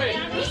outrage.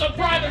 This is a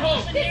private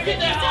home. Get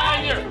the hell out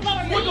of here.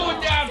 We're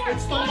going down.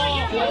 It's the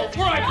law. Where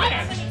are my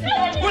pants?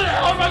 Where the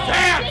hell are my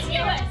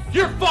pants?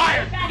 You're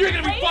fired. You're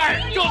going to be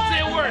fired. Don't say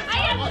a word.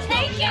 I am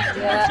taken.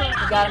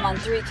 Yeah, got him on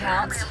 3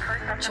 counts.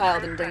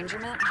 Child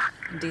endangerment,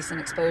 indecent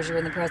exposure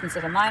in the presence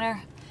of a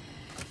minor,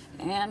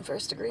 and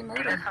first-degree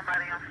murder.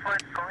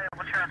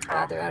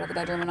 Glad they're out of the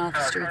bedroom and off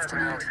the streets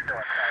tonight.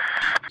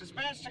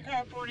 Dispatch to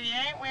car 48.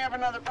 We have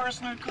another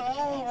person who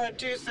called over at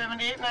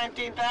 278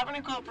 19th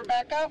Avenue. Call for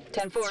backup.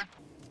 10-4.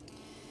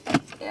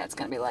 Yeah, it's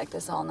gonna be like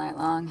this all night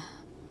long.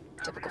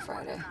 Typical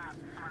Friday.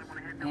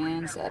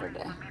 And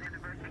Saturday.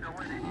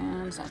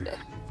 And Sunday.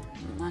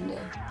 Monday.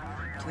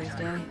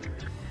 Tuesday.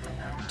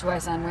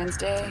 Twice on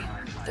Wednesday.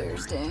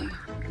 Thursday.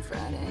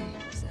 Friday.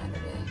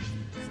 Saturday.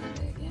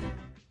 Sunday again.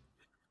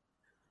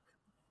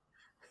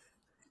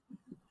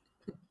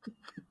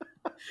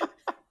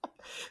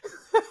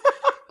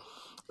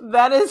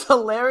 That is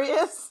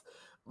hilarious,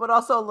 but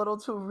also a little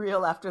too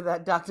real after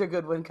that Dr.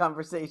 Goodwin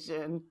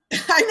conversation.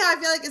 I know. I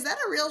feel like, is that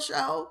a real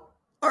show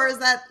or is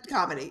that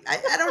comedy?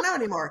 I don't know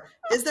anymore.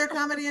 Is there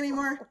comedy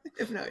anymore?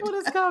 If no, What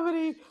is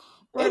comedy?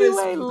 What is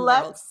Anyway, the world?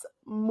 let's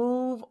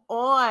move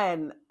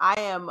on. I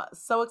am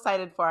so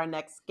excited for our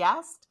next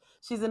guest.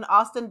 She's an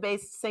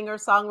Austin-based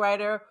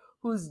singer-songwriter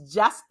who's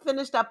just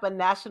finished up a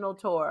national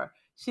tour.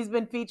 She's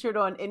been featured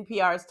on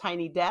NPR's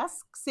Tiny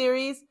Desk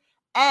series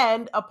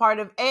and a part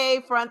of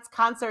AA Front's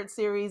concert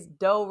series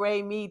Do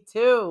Re Mi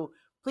 2.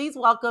 Please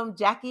welcome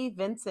Jackie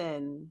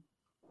Vinson.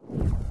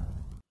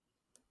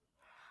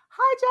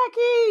 Hi,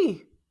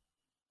 Jackie.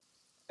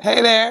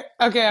 Hey there.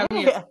 Okay, I'm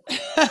here.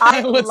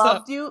 I What's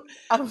loved up? you.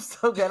 I'm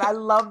so good. I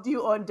loved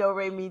you on Do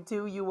Re Mi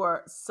 2. You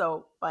were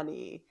so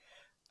funny.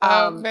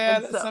 Oh And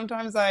man, so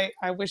sometimes I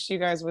wish you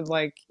guys would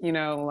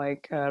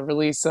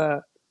release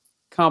a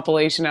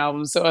compilation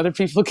album so other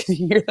people can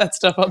hear that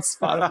stuff on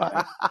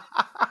Spotify.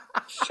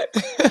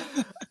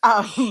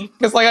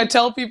 Because I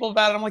tell people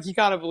about it, I'm like, you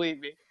gotta believe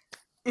me.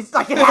 It's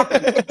like it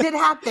happened. It did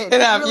happen. It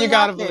happened. Really You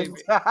gotta happened.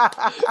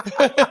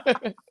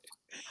 believe me.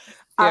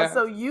 Yeah.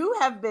 So you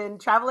have been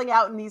traveling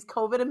out in these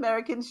COVID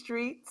American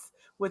streets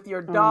with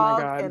your Oh my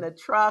dog God. in a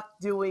truck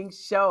doing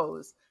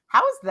shows. How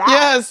is that?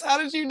 Yes. How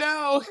did you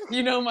know?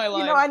 You know my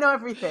life. You know, I know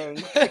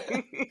everything.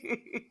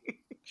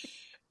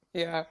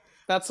 Yeah, How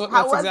that's was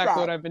exactly that?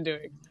 what I've been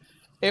doing.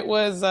 It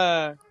was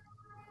a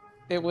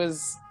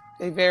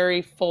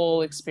very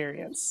full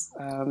experience.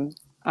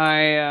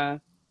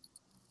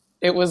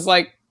 It was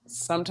like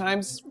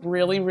sometimes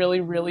really,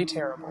 really, really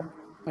terrible,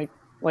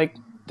 like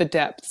the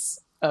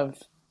depths of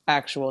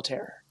actual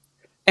terror,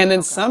 and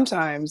then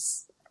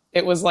sometimes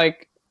it was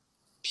like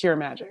pure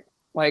magic,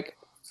 like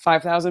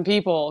 5,000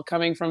 people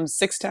coming from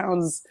 6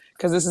 towns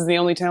because this is the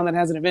only town that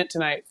has an event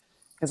tonight.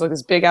 It's like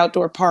this big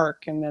outdoor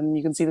park, and then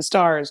you can see the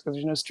stars because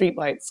there's no street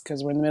lights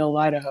because we're in the middle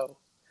of Idaho.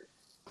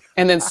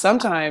 And then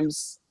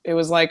sometimes it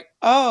was like,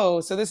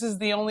 oh, so this is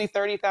the only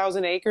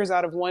 30,000 acres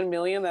out of 1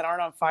 million that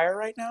aren't on fire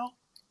right now?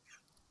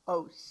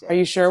 Oh, shit. Are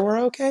you sure we're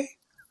okay?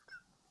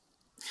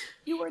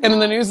 You were And then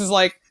the not. news is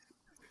like,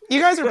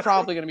 you guys are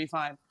probably going to be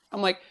fine.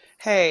 I'm like,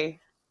 hey,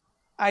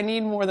 I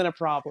need more than a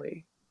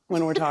probably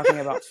when we're talking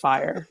about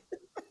fire.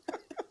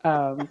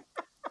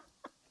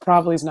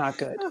 Probably's not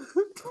good.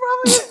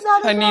 Probably is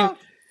not I need, enough.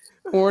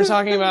 when we're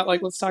talking about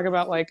let's talk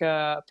about like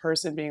a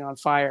person being on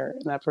fire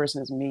and that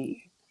person is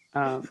me.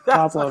 That's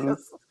Problem what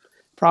it's-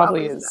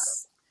 probably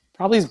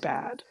probably's is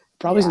bad.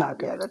 Probably's not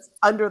good. Yeah, that's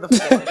under the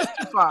floor. It's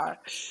too far.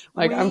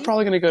 Like I'm We-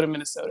 probably going to go to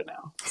Minnesota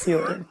now. See you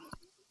later.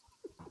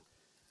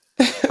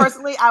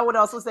 Personally, I would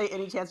also say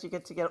any chance you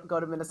get to go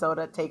to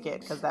Minnesota, take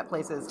it because that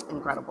place is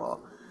incredible.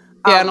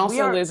 Yeah, and we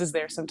also are- Liz is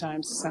there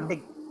sometimes. So.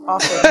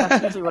 Also,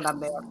 that's usually when I'm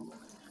there.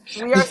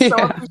 We are so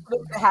Yeah.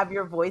 appreciative to have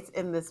your voice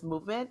in this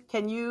movement.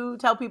 Can you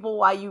tell people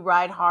why you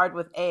ride hard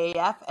with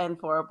AAF and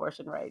for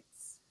abortion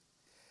rights?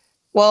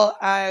 Well,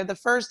 the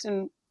first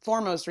and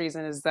foremost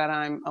reason is that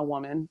I'm a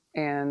woman,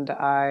 and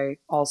I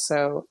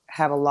also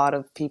have a lot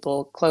of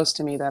people close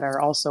to me that are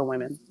also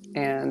women,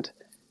 and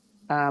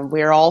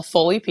we are all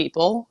fully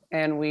people,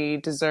 and we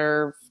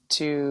deserve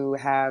to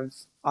have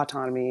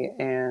autonomy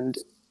and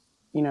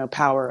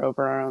power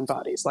over our own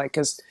bodies. Like,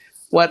 because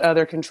what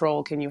other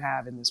control can you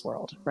have in this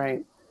world,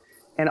 right?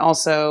 And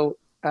also,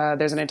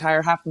 there's an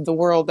entire half of the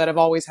world that have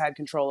always had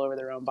control over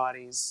their own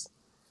bodies.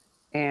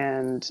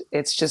 And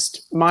it's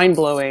just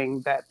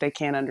mind-blowing that they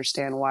can't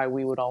understand why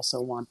we would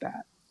also want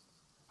that.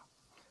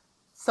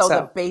 So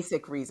the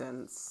basic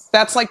reasons.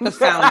 That's like the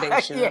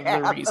foundation Yeah,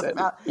 of the reason.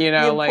 the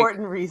The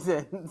important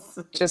reasons.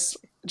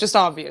 Just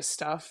obvious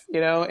stuff,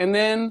 And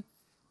then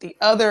the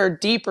other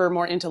deeper,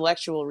 more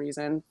intellectual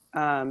reason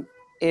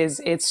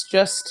is it's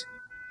just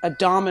a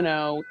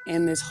domino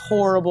in this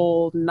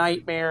horrible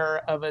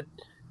nightmare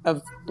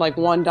of like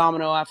one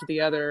domino after the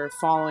other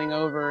falling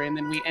over, and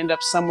then we end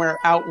up somewhere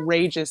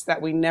outrageous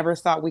that we never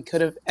thought we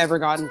could have ever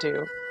gotten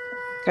to.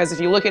 Because if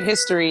you look at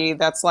history,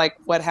 that's like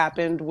what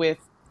happened with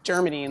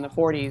Germany in the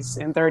 40s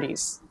and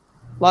 30s.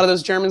 A lot of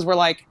those Germans were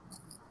like,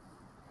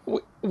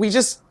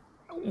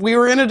 we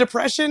were in a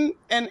depression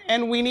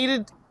and we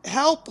needed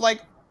help.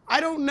 Like,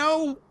 I don't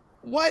know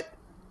what,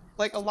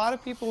 like a lot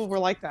of people were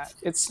like that.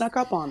 It snuck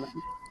up on them.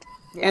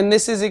 Yeah. And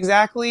this is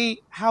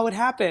exactly how it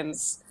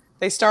happens.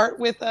 They start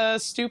with a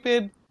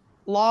stupid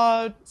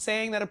law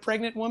saying that a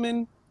pregnant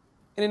woman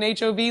in an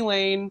HOV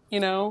lane,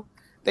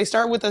 they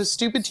start with a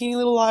stupid teeny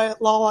little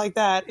law like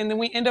that. And then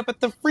we end up at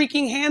the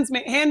freaking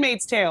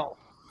Handmaid's Tale.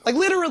 Like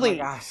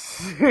literally. Oh my gosh.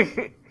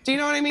 Do you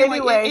know what I mean? Anyway,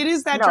 like it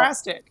is that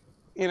drastic,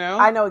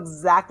 I know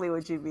exactly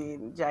what you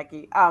mean,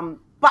 Jackie.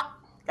 But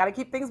gotta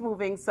keep things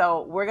moving.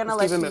 So we're gonna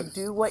let you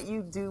do what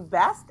you do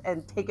best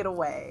and take it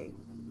away.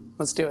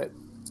 Let's do it.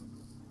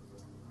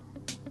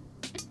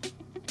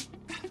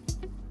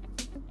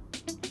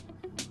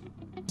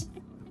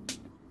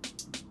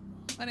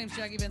 My name's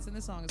Jackie Vinson.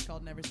 This song is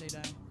called Never Say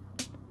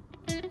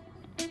Die.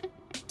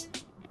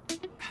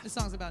 This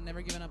song's about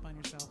never giving up on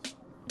yourself.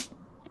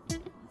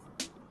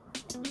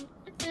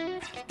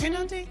 And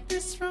don't take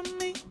this from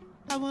me,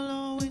 I will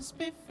always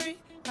be free.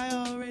 I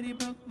already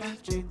broke my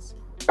chains.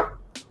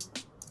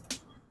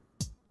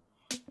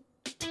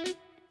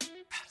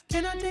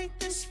 Can I take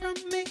this from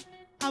me?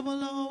 I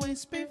will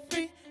always be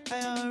free.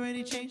 I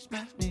already changed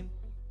my name.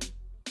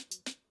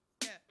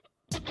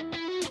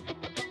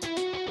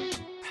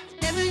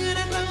 Never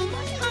gonna close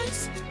my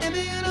eyes,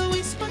 never gonna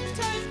waste my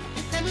time,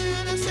 never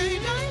gonna say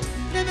die,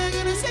 never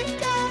gonna say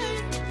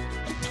die.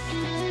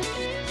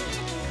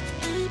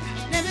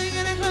 Never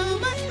gonna close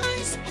my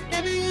eyes,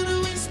 never gonna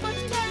waste my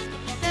time,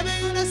 never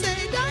gonna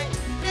say die,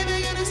 never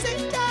gonna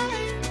say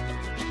die.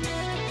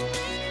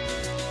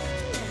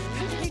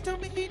 He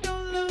told me he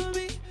don't love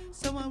me,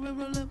 so I will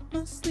roll up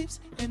my sleeves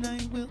and I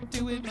will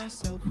do it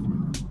myself.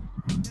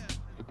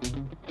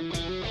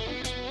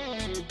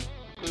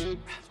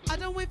 I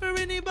don't wait for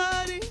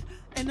anybody,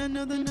 and I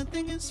know that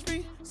nothing is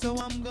free, so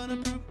I'm gonna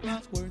prove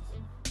my worth.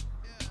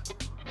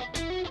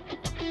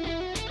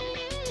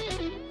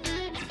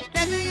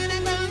 Never gonna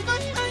close my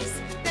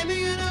eyes, never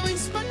gonna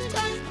waste my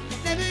time,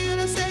 never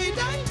gonna say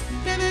die,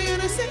 never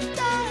gonna say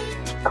die.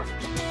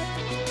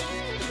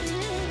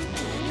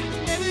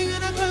 Never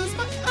gonna close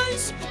my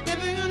eyes,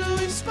 never gonna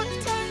waste my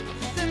time,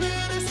 never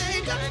gonna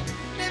say die,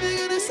 never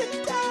gonna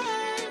say die.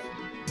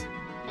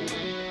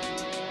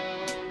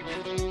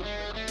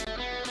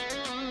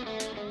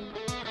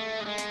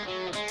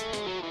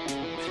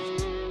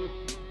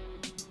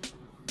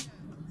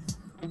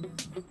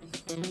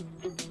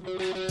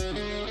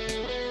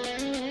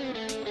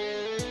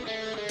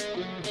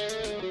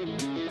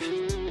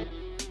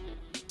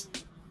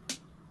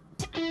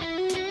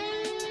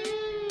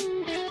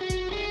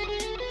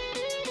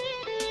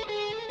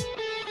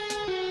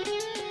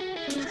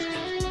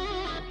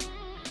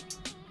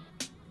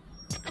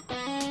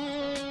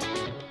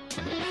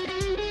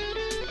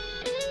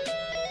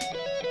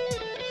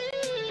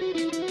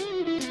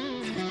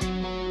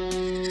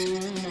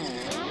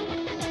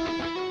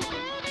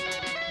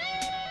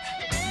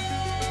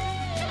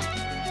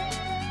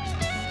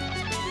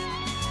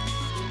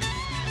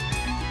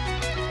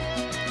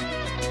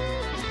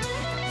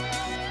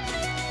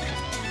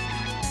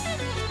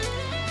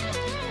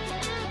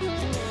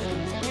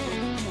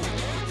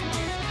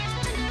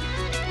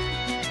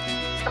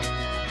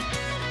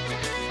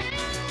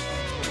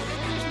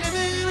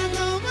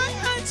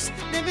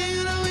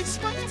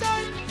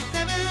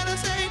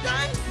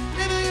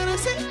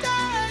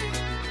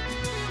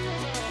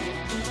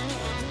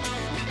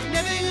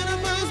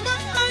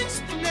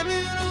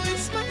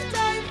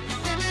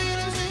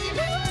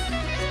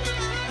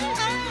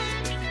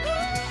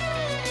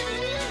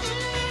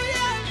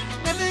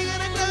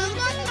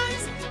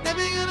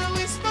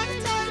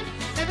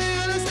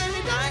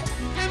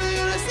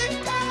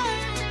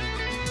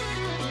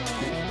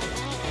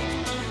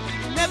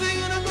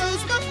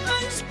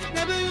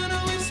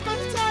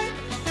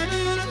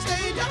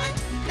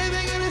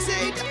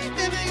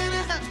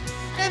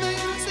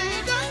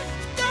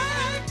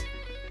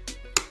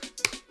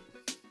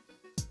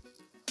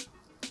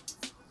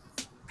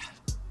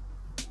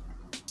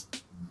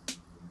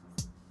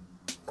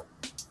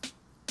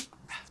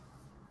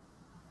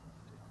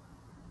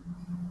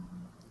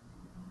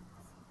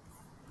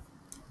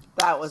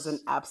 That was an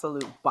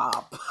absolute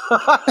bop.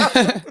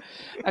 I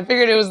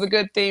figured it was the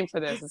good theme for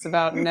this. It's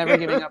about never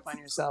giving up on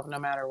yourself no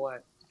matter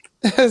what.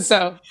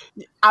 So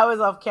I was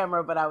off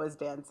camera, but I was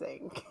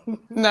dancing.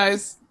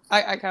 Nice.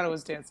 I kind of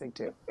was dancing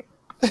too.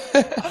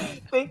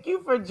 Thank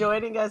you for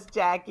joining us,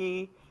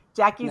 Jackie.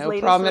 Jackie's No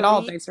latest problem at all.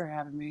 release- Thanks for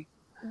having me.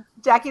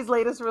 Jackie's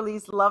latest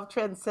release, Love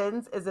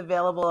Transcends, is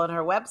available on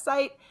her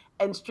website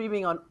and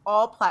streaming on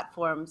all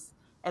platforms.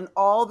 And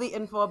all the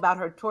info about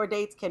her tour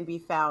dates can be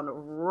found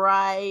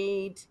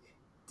right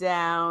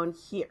down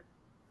here.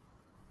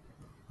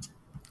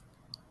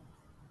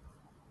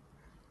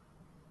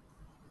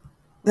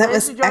 That Liz,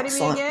 was you joining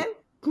excellent. me again?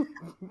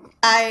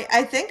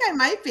 I think I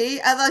might be.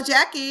 Although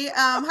Jackie,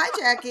 hi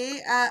Jackie.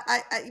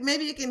 I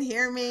maybe you can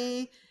hear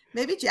me.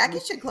 Maybe Jackie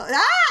should close. There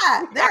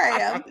I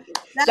am.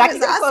 That Jackie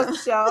was could close awesome. the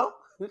show.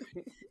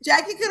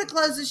 Jackie could have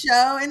closed the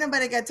show. Ain't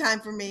nobody got time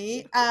for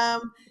me.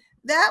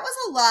 That was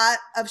a lot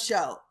of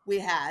show we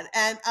had,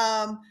 and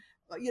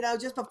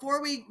just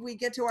before we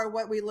get to our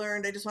what we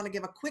learned, I just want to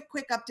give a quick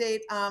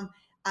update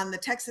on the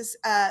Texas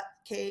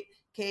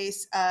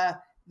case.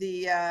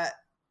 The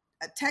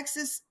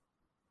Texas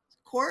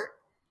court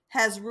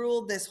has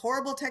ruled this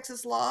horrible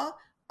Texas law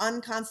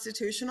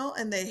unconstitutional,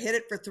 and they hit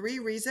it for 3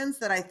 reasons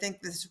that I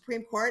think the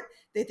Supreme Court,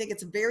 they think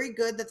it's very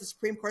good that the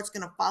Supreme Court's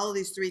going to follow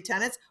these 3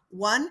 tenets.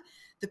 1,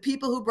 the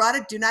people who brought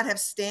it do not have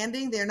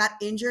standing. They're not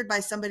injured by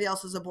somebody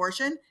else's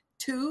abortion.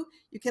 2,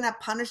 you cannot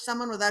punish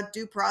someone without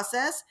due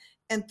process.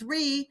 And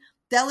 3,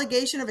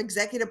 delegation of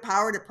executive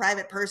power to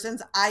private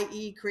persons,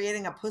 i.e.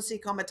 creating a pussy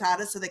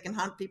comitatus so they can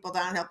hunt people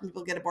down, help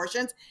people get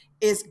abortions,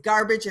 is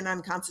garbage and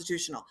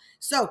unconstitutional.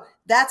 So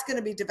that's going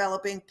to be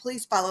developing.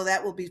 Please follow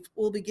that.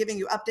 We'll be giving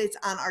you updates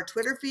on our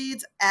Twitter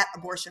feeds at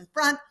Abortion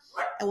Front,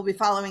 and we'll be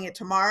following it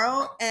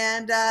tomorrow.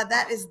 And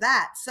that is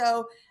that.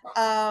 So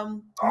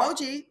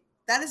Moji,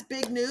 that is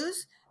big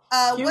news.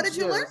 What did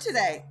you learn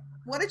today?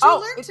 What did you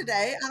learn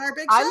today on our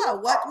big show?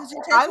 What was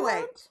your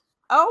takeaway?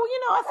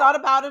 I thought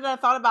about it and I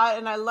thought about it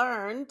and I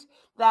learned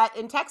that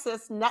in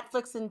Texas,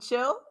 Netflix and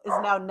chill is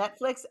now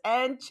Netflix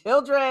and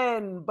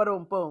children.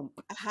 Boom, boom.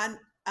 100%.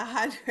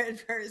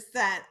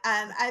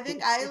 And I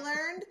think I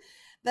learned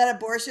that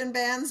abortion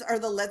bans are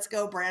the Let's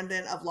Go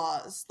Brandon of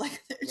laws.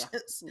 Like they're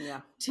just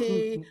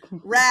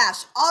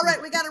T-rash. All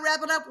right, we got to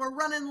wrap it up. We're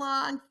running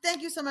long.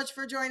 Thank you so much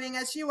for joining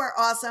us. You are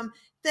awesome.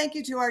 Thank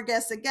you to our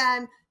guests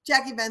again,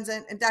 Jackie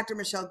Benson and Dr.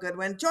 Michelle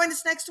Goodwin. Join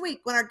us next week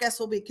when our guests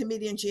will be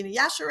comedian Gina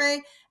Yashere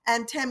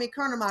and Tammy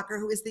Kronemacher,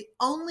 who is the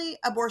only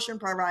abortion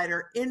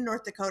provider in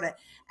North Dakota.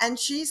 And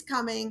she's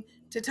coming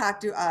to talk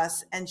to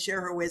us and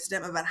share her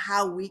wisdom about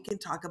how we can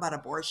talk about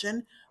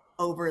abortion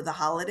over the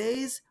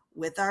holidays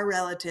with our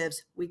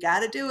relatives. We got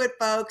to do it,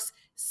 folks.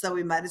 So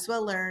we might as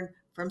well learn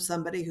from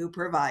somebody who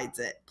provides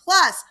it.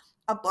 Plus,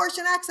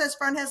 Abortion Access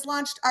Fund has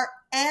launched our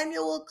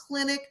annual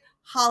clinic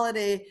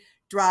holiday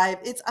drive.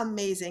 It's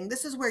amazing.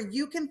 This is where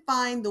you can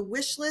find the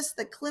wish list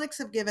that clinics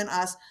have given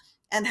us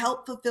and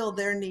help fulfill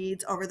their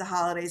needs over the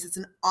holidays. It's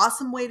an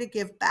awesome way to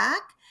give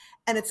back,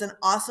 and it's an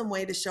awesome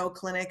way to show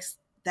clinics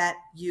that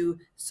you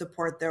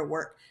support their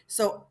work.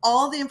 So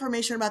all the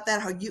information about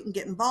that, how you can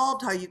get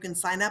involved, how you can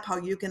sign up, how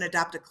you can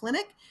adopt a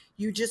clinic,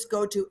 you just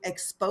go to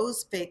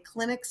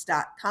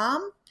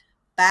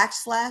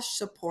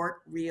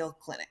exposefakeclinics.com/support real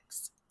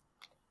clinics.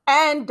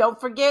 And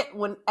don't forget,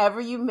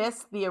 whenever you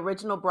miss the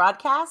original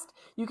broadcast,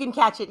 you can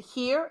catch it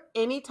here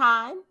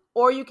anytime,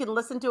 or you can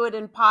listen to it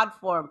in pod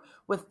form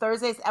with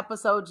Thursday's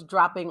episodes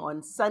dropping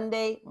on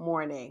Sunday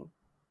morning.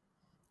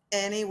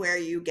 Anywhere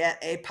you get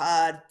a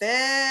pod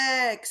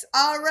fix.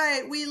 All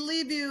right, we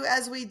leave you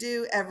as we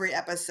do every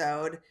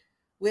episode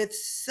with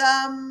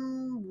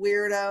some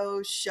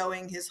weirdo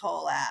showing his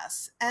whole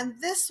ass.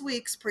 And this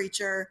week's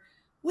preacher,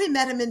 we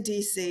met him in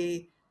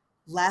DC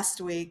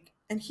last week,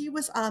 and he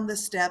was on the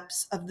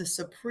steps of the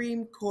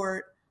Supreme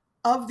Court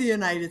of the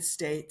United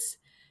States,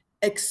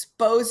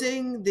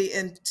 exposing the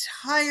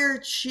entire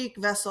cheek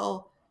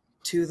vessel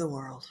to the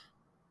world.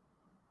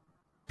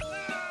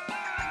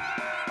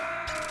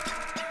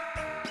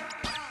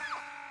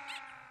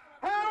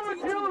 How would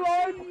you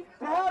like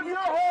to have your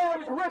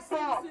arms ripped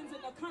off?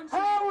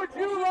 How would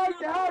you like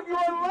to have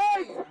your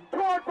legs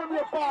torn from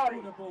your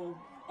body?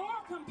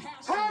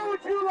 How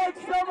would you like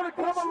someone to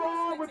come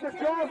along with the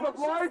jaws of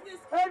life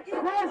and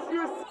crush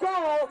your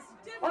skull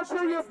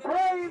until your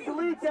brains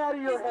leak out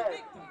of your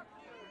head?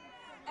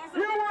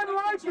 You wouldn't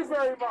like it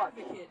very much.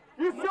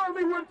 You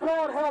certainly wouldn't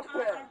call it health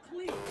care.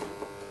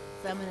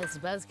 Feminist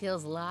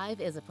Buzzkills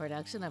Live is a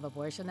production of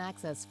Abortion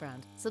Access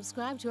Front.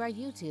 Subscribe to our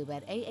YouTube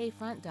at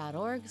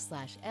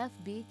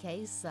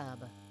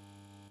aafront.org/FBKsub.